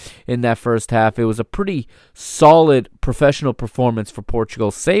make in that first half. It was a pretty solid professional performance for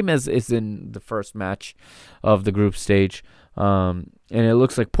Portugal, same as is in the first match of the group stage. And it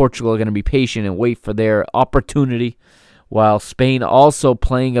looks like Portugal are going to be patient and wait for their opportunity, while Spain also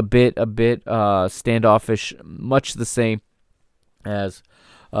playing a bit standoffish, much the same as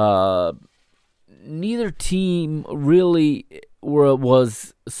neither team really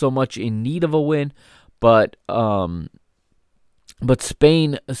was so much in need of a win, but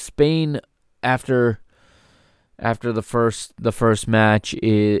Spain after the first match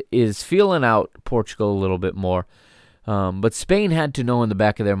is feeling out Portugal a little bit more. But Spain had to know in the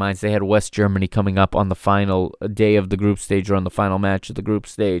back of their minds they had West Germany coming up on the final day of the group stage, or on the final match of the group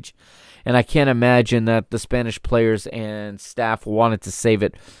stage. And I can't imagine that the Spanish players and staff wanted to save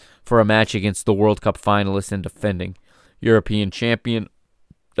it for a match against the World Cup finalist and defending European champion.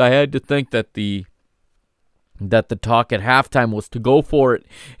 I had to think that the talk at halftime was to go for it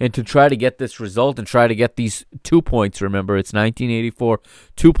and to try to get this result and try to get these 2 points. Remember, it's 1984,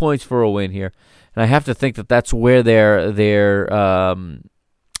 2 points for a win here. And I have to think that that's where their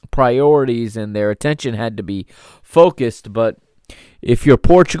priorities and their attention had to be focused. But if you're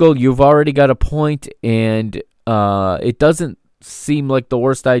Portugal, you've already got a point, and it doesn't seem like the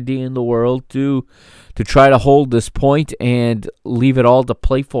worst idea in the world to try to hold this point and leave it all to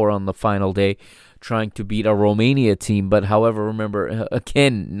play for on the final day, trying to beat a Romania team. But however, remember,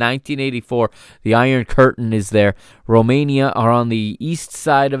 again, 1984, the Iron Curtain is there. Romania are on the east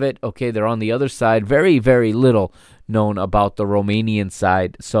side of it. Okay, they're on the other side. Very, very little known about the Romanian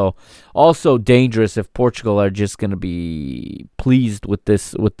side. So also dangerous if Portugal are just going to be pleased with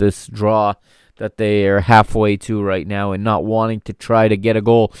this draw that they are halfway to right now, and not wanting to try to get a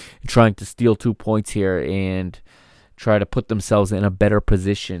goal, and trying to steal 2 points here and try to put themselves in a better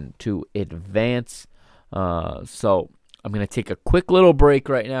position to advance. So I'm going to take a quick little break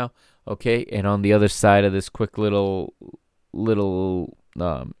right now, okay? And on the other side of this quick little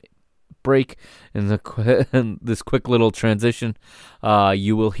break and this quick little transition,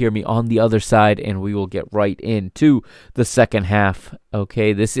 you will hear me on the other side, and we will get right into the second half,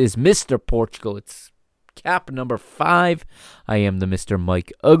 okay? This is Mr. Portugal. It's cap number 5. I am the Mr.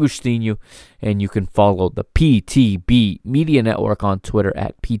 Mike Agostinho, and you can follow the PTB Media Network on Twitter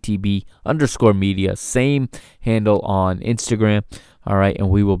at PTB_media. Same handle on Instagram. All right, and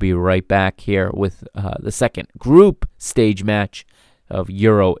we will be right back here with the second group stage match of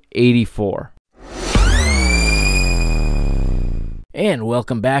Euro 84. And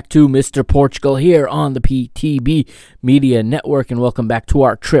welcome back to Mr. Portugal here on the PTB Media Network, and welcome back to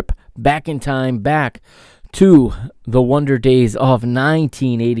our trip back in time, back to the wonder days of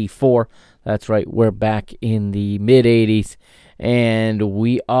 1984. That's right, we're back in the mid-80s, and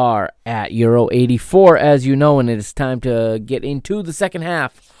we are at Euro 84, as you know, and it is time to get into the second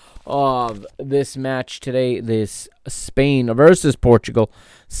half of this match today, this Spain versus Portugal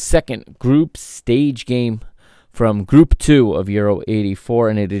second group stage game from Group 2 of Euro 84,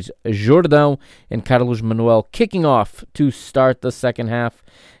 and it is Jordão and Carlos Manuel kicking off to start the second half,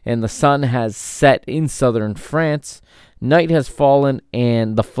 and the sun has set in southern France. Night has fallen,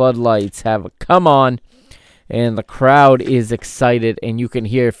 and the floodlights have come on, and the crowd is excited, and you can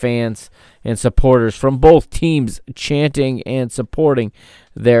hear fans and supporters from both teams chanting and supporting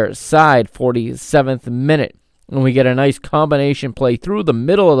their side. 47th minute, and we get a nice combination play through the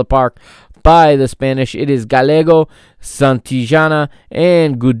middle of the park by the Spanish. It is Gallego, Santillana,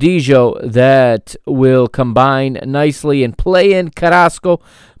 and Gudillo that will combine nicely and play in Carrasco,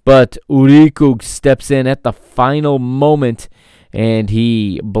 but Uriku steps in at the final moment, and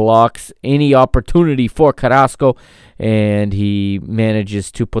he blocks any opportunity for Carrasco, and he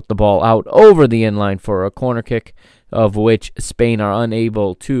manages to put the ball out over the end line for a corner kick, of which Spain are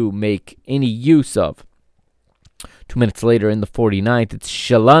unable to make any use of. 2 minutes later in the 49th, it's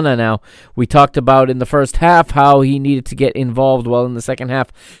Chalana now. We talked about in the first half how he needed to get involved. Well, in the second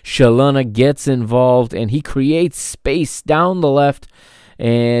half, Chalana gets involved, and he creates space down the left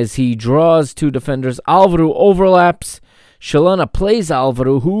as he draws two defenders. Alvaro overlaps. Chalana plays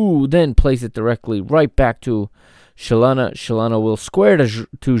Alvaro, who then plays it directly right back to Chalana. Chalana will square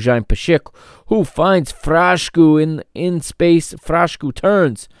to Jaime Pacheco, who finds Frasco in space. Frasco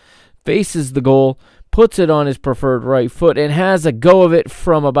turns, faces the goal, puts it on his preferred right foot, and has a go of it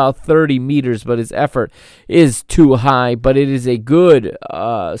from about 30 meters, but his effort is too high. But it is a good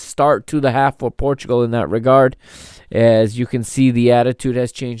start to the half for Portugal in that regard. As you can see, the attitude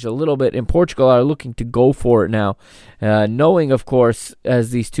has changed a little bit, and Portugal are looking to go for it now, knowing, of course,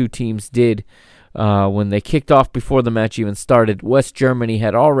 as these two teams did when they kicked off before the match even started, West Germany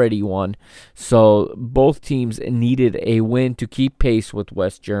had already won, so both teams needed a win to keep pace with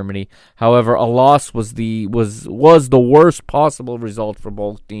West Germany. However, a loss was the worst possible result for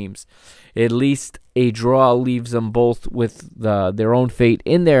both teams. At least a draw leaves them both with their own fate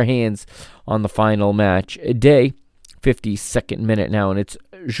in their hands on the final match day. 52nd minute now, and it's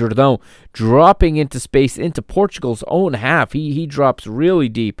Jordão dropping into space into Portugal's own half. He drops really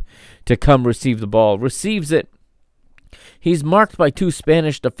deep to come receive the ball. Receives it. He's marked by two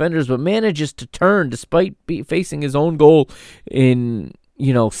Spanish defenders, but manages to turn despite facing his own goal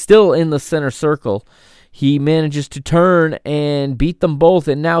still in the center circle. He manages to turn and beat them both,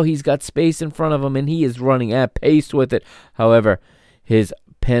 and now he's got space in front of him, and he is running at pace with it. However, his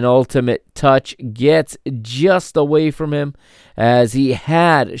penultimate touch gets just away from him, as he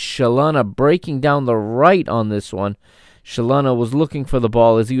had Chalana breaking down the right on this one. Chalana was looking for the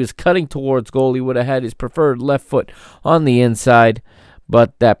ball as he was cutting towards goal. He would have had his preferred left foot on the inside,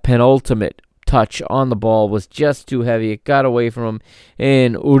 but that penultimate touch on the ball was just too heavy. It got away from him,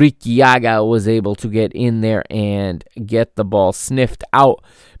 and Uriquiaga was able to get in there and get the ball sniffed out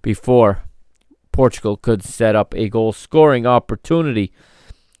before Portugal could set up a goal-scoring opportunity.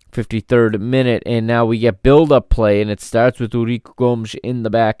 53rd minute, and now we get build-up play, and it starts with Eurico Gomes in the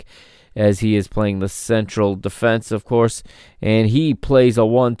back, as he is playing the central defense, of course, and he plays a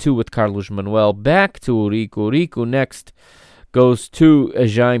 1-2 with Carlos Manuel. Back to Eurico. Eurico next goes to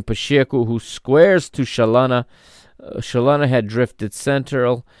Jaime Pacheco, who squares to Chalana. Chalana had drifted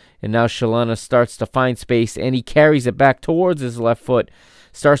central, and now Chalana starts to find space, and he carries it back towards his left foot,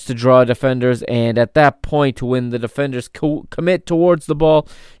 starts to draw defenders, and at that point, when the defenders commit towards the ball,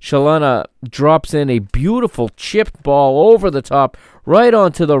 Chalana drops in a beautiful chipped ball over the top, right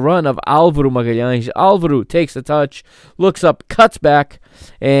onto the run of Alvaro Magalhães. Alvaro takes a touch, looks up, cuts back,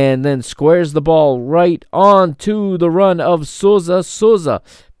 and then squares the ball right onto the run of Souza. Souza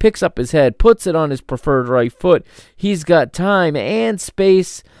picks up his head, puts it on his preferred right foot. He's got time and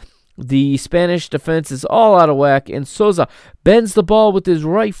space. The Spanish defense is all out of whack, and Souza bends the ball with his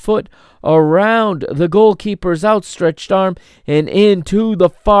right foot around the goalkeeper's outstretched arm and into the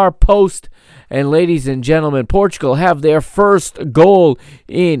far post. And ladies and gentlemen, Portugal have their first goal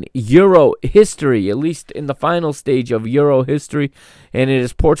in Euro history, at least in the final stage of Euro history, and it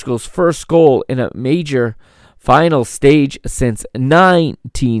is Portugal's first goal in a major final stage since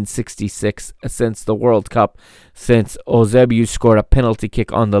 1966, since the World Cup, since Eusebio scored a penalty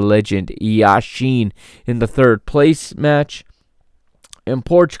kick on the legend Yashin in the third place match. And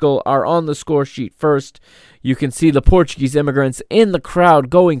Portugal are on the score sheet first. You can see the Portuguese immigrants in the crowd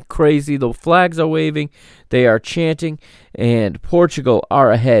going crazy. The flags are waving. They are chanting. And Portugal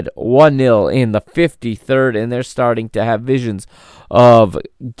are ahead 1-0 in the 53rd. And they're starting to have visions of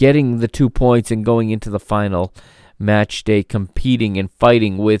getting the 2 points and going into the final match day, competing and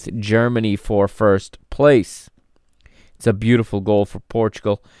fighting with Germany for first place. It's a beautiful goal for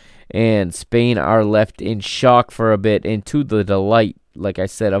Portugal. And Spain are left in shock for a bit, and to the delight, like I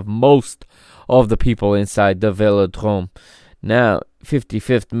said, of most of the people inside the Velodrome. Now,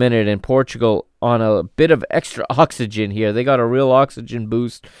 55th minute, and Portugal on a bit of extra oxygen here. They got a real oxygen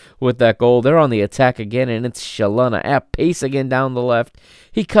boost with that goal. They're on the attack again, and it's Chalana at pace again down the left.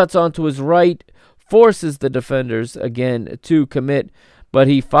 He cuts onto his right, forces the defenders again to commit, but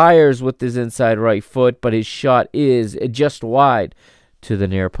he fires with his inside right foot, but his shot is just wide to the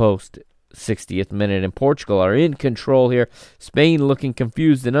near post. 60th minute, and Portugal are in control here. Spain looking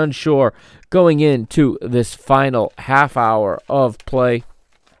confused and unsure going into this final half hour of play.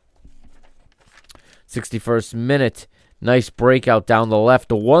 61st minute, nice breakout down the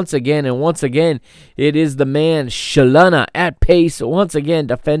left once again, and once again it is the man Chalana at pace. Once again,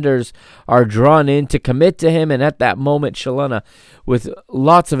 defenders are drawn in to commit to him, and at that moment Chalana, with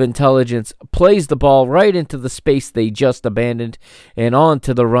lots of intelligence, plays the ball right into the space they just abandoned and on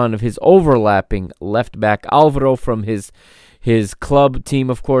to the run of his overlapping left back Alvaro from his club team,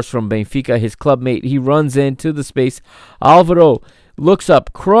 of course, from Benfica, his club mate. He runs into the space. Alvaro looks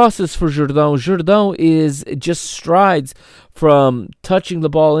up, crosses for Jordão. Jordão is just strides from touching the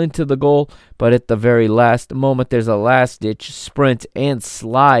ball into the goal, but at the very last moment, there's a last-ditch sprint and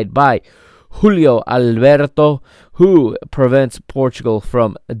slide by Julio Alberto, who prevents Portugal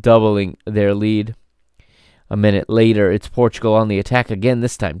from doubling their lead. A minute later, it's Portugal on the attack again,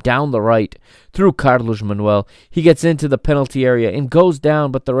 this time down the right through Carlos Manuel. He gets into the penalty area and goes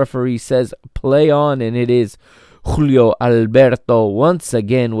down, but the referee says play on, and it is Julio Alberto once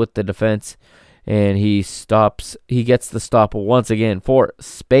again with the defense, and he gets the stop once again for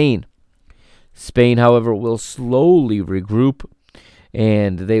Spain. Spain, however, will slowly regroup,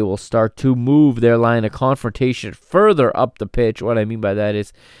 and they will start to move their line of confrontation further up the pitch. What I mean by that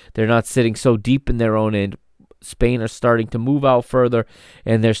is they're not sitting so deep in their own end. Spain are starting to move out further,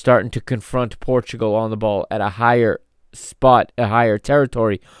 and they're starting to confront Portugal on the ball at a higher spot, a higher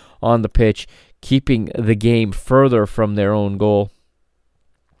territory on the pitch, keeping the game further from their own goal.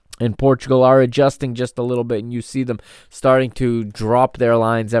 And Portugal are adjusting just a little bit, and you see them starting to drop their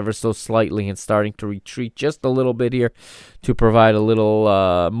lines ever so slightly and starting to retreat just a little bit here to provide a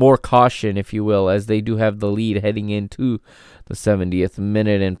little more caution, if you will, as they do have the lead heading into the 70th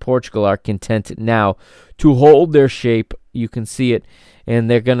minute. And Portugal are content now to hold their shape. You can see it,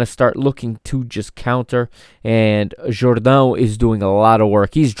 and they're going to start looking to just counter. And Jordão is doing a lot of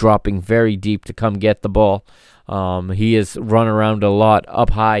work. He's dropping very deep to come get the ball. He has run around a lot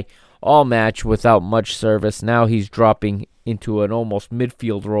up high all match without much service. Now he's dropping into an almost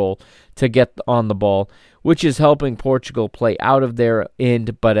midfield role to get on the ball, which is helping Portugal play out of their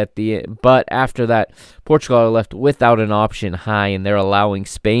end. But after that, Portugal are left without an option high, and they're allowing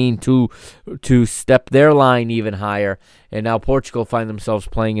Spain to step their line even higher. And now Portugal find themselves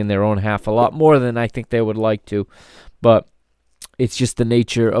playing in their own half a lot more than I think they would like to. But it's just the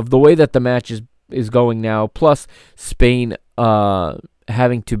nature of the way that the match is going now, plus Spain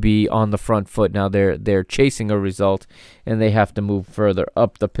having to be on the front foot now. They're chasing a result, and they have to move further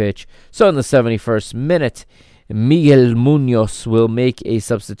up the pitch. So in the 71st minute, Miguel Munoz will make a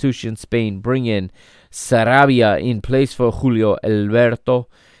substitution. Spain bring in Sarabia in place for Julio Alberto.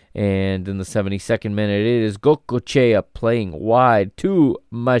 And in the 72nd minute, it is Goicoechea playing wide to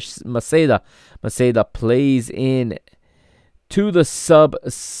Maceda. Maceda plays in to the sub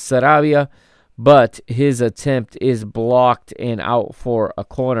Sarabia, but his attempt is blocked and out for a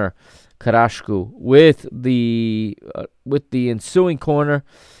corner. Carrasco with the ensuing corner.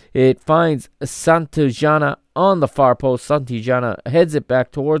 It finds Santillana on the far post. Santillana heads it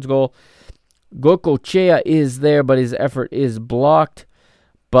back towards goal. Goicoechea is there, but his effort is blocked.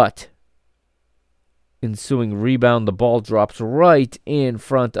 But ensuing rebound, the ball drops right in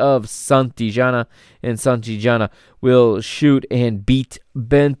front of Santillana, and Santillana will shoot and beat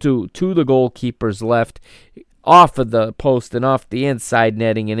Bento to the goalkeeper's left, off of the post and off the inside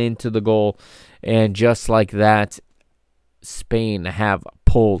netting and into the goal. And just like that, Spain have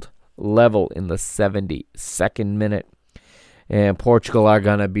pulled level in the 72nd minute. And Portugal are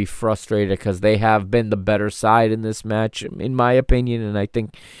going to be frustrated because they have been the better side in this match, in my opinion, and I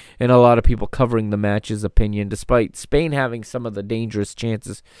think in a lot of people covering the match's opinion. Despite Spain having some of the dangerous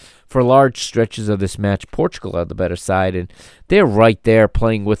chances for large stretches of this match, Portugal are the better side, and they're right there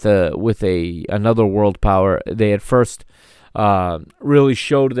playing with another world power. They had first really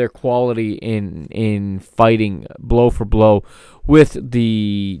showed their quality in fighting blow for blow with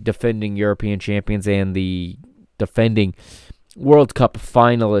the defending European champions and the defending World Cup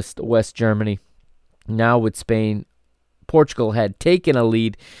finalist West Germany. Now with Spain, Portugal had taken a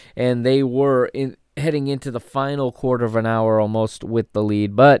lead, and they were heading into the final quarter of an hour almost with the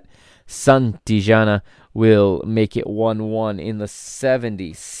lead, but Santillana will make it 1-1 in the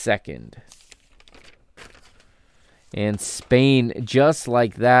 72nd. And Spain, just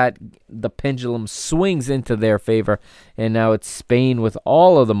like that, the pendulum swings into their favor, and now it's Spain with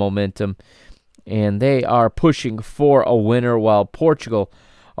all of the momentum, and they are pushing for a winner, while Portugal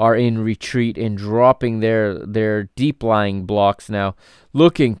are in retreat and dropping their deep-lying blocks now,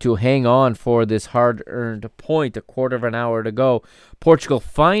 looking to hang on for this hard-earned point. A quarter of an hour to go. Portugal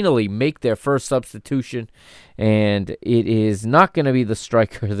finally make their first substitution, and it is not going to be the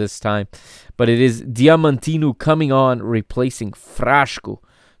striker this time, but it is Diamantino coming on, replacing Frasco.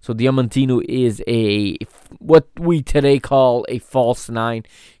 So Diamantino is what we today call a false nine.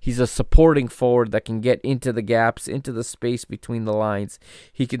 He's a supporting forward that can get into the gaps, into the space between the lines.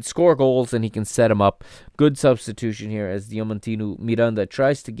 He can score goals and he can set them up. Good substitution here as Diamantino Miranda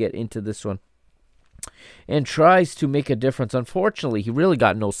tries to get into this one and tries to make a difference. Unfortunately, he really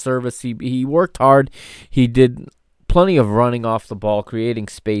got no service. He worked hard. He did plenty of running off the ball, creating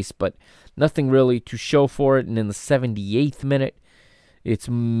space, but nothing really to show for it. And in the 78th minute, it's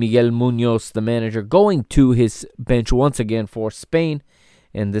Miguel Munoz, the manager, going to his bench once again for Spain.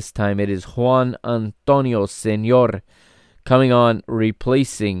 And this time it is Juan Antonio Señor coming on,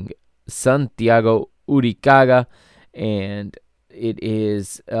 replacing Santiago Uricaga. And it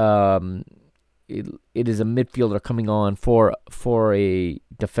is it is a midfielder coming on for a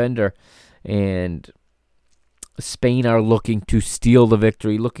defender, and Spain are looking to steal the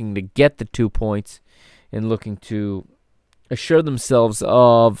victory, looking to get the 2 points, and looking to assure themselves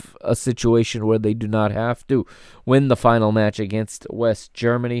of a situation where they do not have to win the final match against West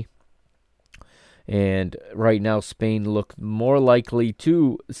Germany. And right now, Spain look more likely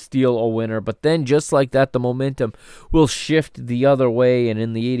to steal a winner. But then, just like that, the momentum will shift the other way. And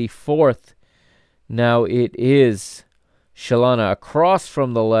in the 84th, now it is Chalana across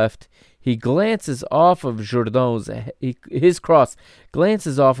from the left. He glances off of Jordão's, his cross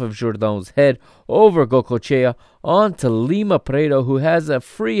glances off of Jordão's head over Goicoechea onto Lima Prado, who has a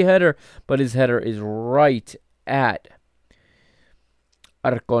free header, but his header is right at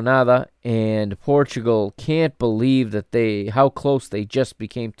Arconada, and Portugal can't believe how close they just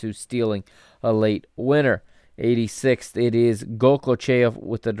became to stealing a late winner. 86th, it is Goicoechea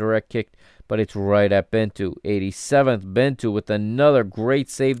with a direct kick, but it's right at Bento. 87th, Bento with another great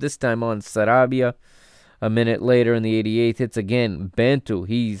save, this time on Sarabia. A minute later in the 88th, it's again Bento.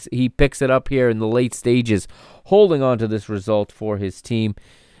 He picks it up here in the late stages, holding on to this result for his team.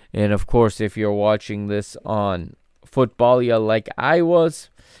 And of course, if you're watching this on Footballia like I was,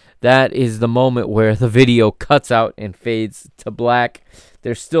 that is the moment where the video cuts out and fades to black.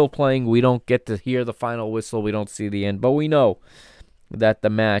 They're still playing. We don't get to hear the final whistle. We don't see the end, but we know that the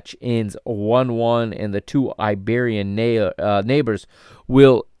match ends 1-1, and the two Iberian neighbors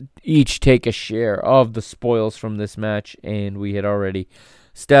will each take a share of the spoils from this match. And we had already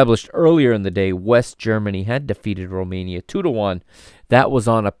established earlier in the day, West Germany had defeated Romania 2-1. That was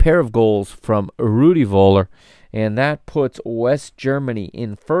on a pair of goals from Rudi Völler, and that puts West Germany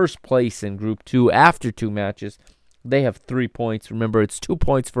in first place in Group 2 after 2 matches. They have 3 points. Remember, it's 2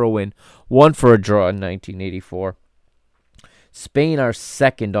 points for a win, 1 for a draw in 1984. Spain are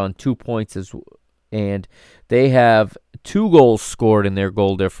second on 2 points, and they have 2 goals scored in their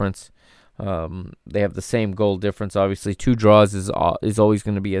goal difference. They have the same goal difference. Obviously, 2 draws is always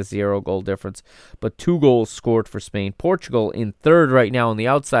going to be a 0 goal difference, but 2 goals scored for Spain. Portugal in third right now on the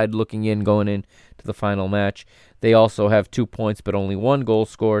outside looking in, going into the final match. They also have 2 points, but only 1 goal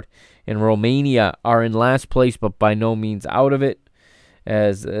scored. And Romania are in last place, but by no means out of it,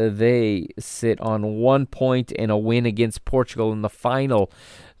 as they sit on 1 point, and a win against Portugal in the final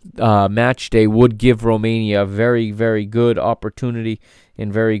match day would give Romania a very, very good opportunity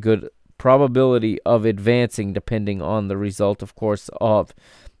and very good probability of advancing, depending on the result, of course, of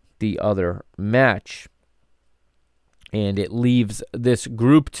the other match. And it leaves this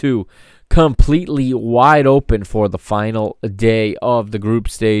Group 2 completely wide open for the final day of the group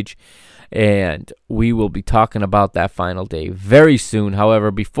stage. And we will be talking about that final day very soon.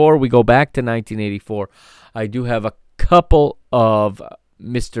 However, before we go back to 1984, I do have a couple of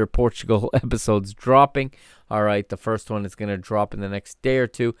Mr. Portugal episodes dropping. All right, the first one is going to drop in the next day or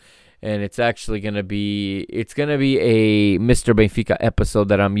two. And it's actually going to be a Mr. Benfica episode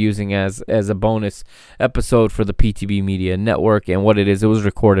that I'm using as a bonus episode for the PTB Media Network. And what it was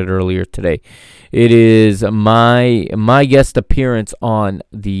recorded earlier today. It is my guest appearance on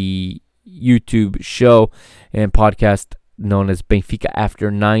the YouTube show and podcast known as Benfica After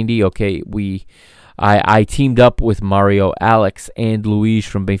 90. Okay, I teamed up with Mario, Alex, and Luis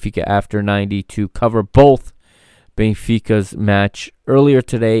from Benfica After 90 to cover both Benfica's match earlier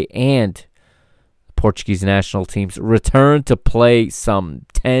today and Portuguese national team's return to play some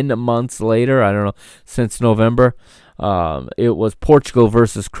 10 months later. I don't know, since November. It was Portugal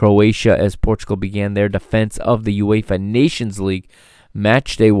versus Croatia as Portugal began their defense of the UEFA Nations League.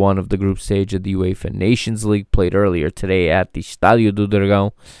 Match day 1 of the group stage of the UEFA Nations League played earlier today at the Estádio do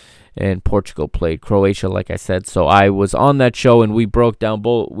Dragão. And Portugal played Croatia, like I said. So I was on that show, and we broke down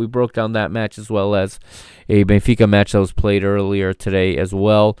that match, as well as a Benfica match that was played earlier today as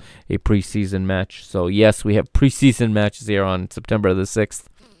well, a preseason match. So yes, we have preseason matches here on September the 6th,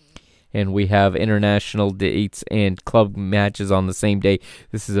 and we have international dates and club matches on the same day.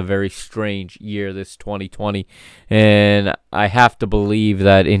 This is a very strange year, this 2020, and I have to believe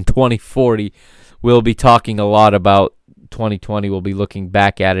that in 2040 we'll be talking a lot about 2020. We'll be looking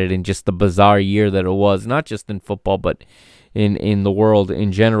back at it in just the bizarre year that it was, not just in football, but in the world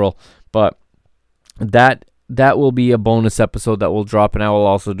in general. But that will be a bonus episode that will drop, and I will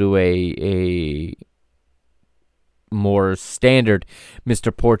also do a more standard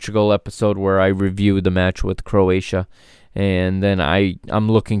Mr. Portugal episode where I review the match with Croatia. And then I'm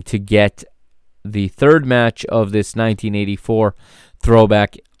looking to get the third match of this 1984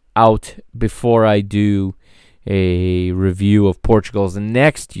 throwback out before I do a review of Portugal's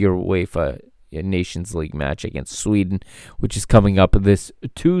next year UEFA Nations League match against Sweden, which is coming up this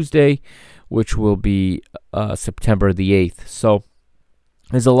Tuesday. which will be September the 8th. So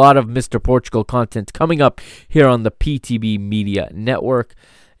there's a lot of Mr. Portugal content coming up here on the PTB Media Network.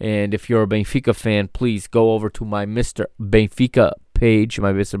 And if you're a Benfica fan, please go over to my Mr. Benfica page,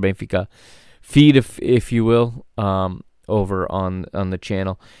 my Mr. Benfica feed, if you will, over on the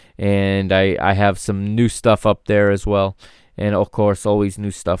channel. And I have some new stuff up there as well. And, of course, always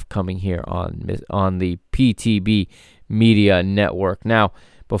new stuff coming here on the PTB Media Network. Now,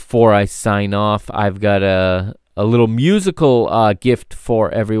 before I sign off, I've got a little musical gift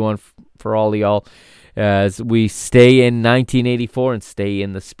for everyone, for all of y'all, as we stay in 1984 and stay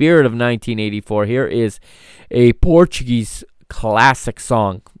in the spirit of 1984. Here is a Portuguese classic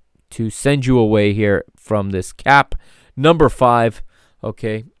song to send you away here from this cap number 5,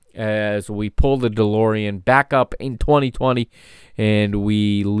 okay, as we pull the DeLorean back up in 2020 and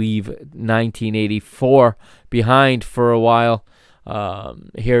we leave 1984 behind for a while.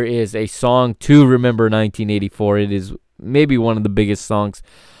 Here is a song to remember 1984. It is maybe one of the biggest songs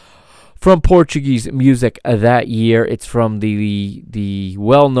from Portuguese music that year. It's from the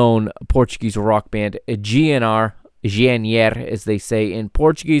well-known Portuguese rock band GNR, as they say in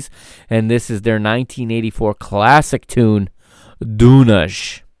Portuguese, and this is their 1984 classic tune,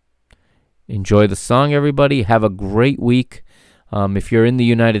 Dunas. Enjoy the song, everybody. Have a great week. If you're in the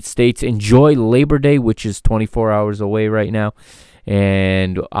United States, enjoy Labor Day, which is 24 hours away right now.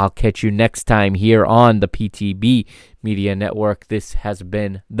 And I'll catch you next time here on the PTB Media Network. This has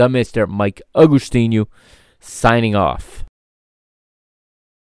been the Mr. Mike Agostinho signing off.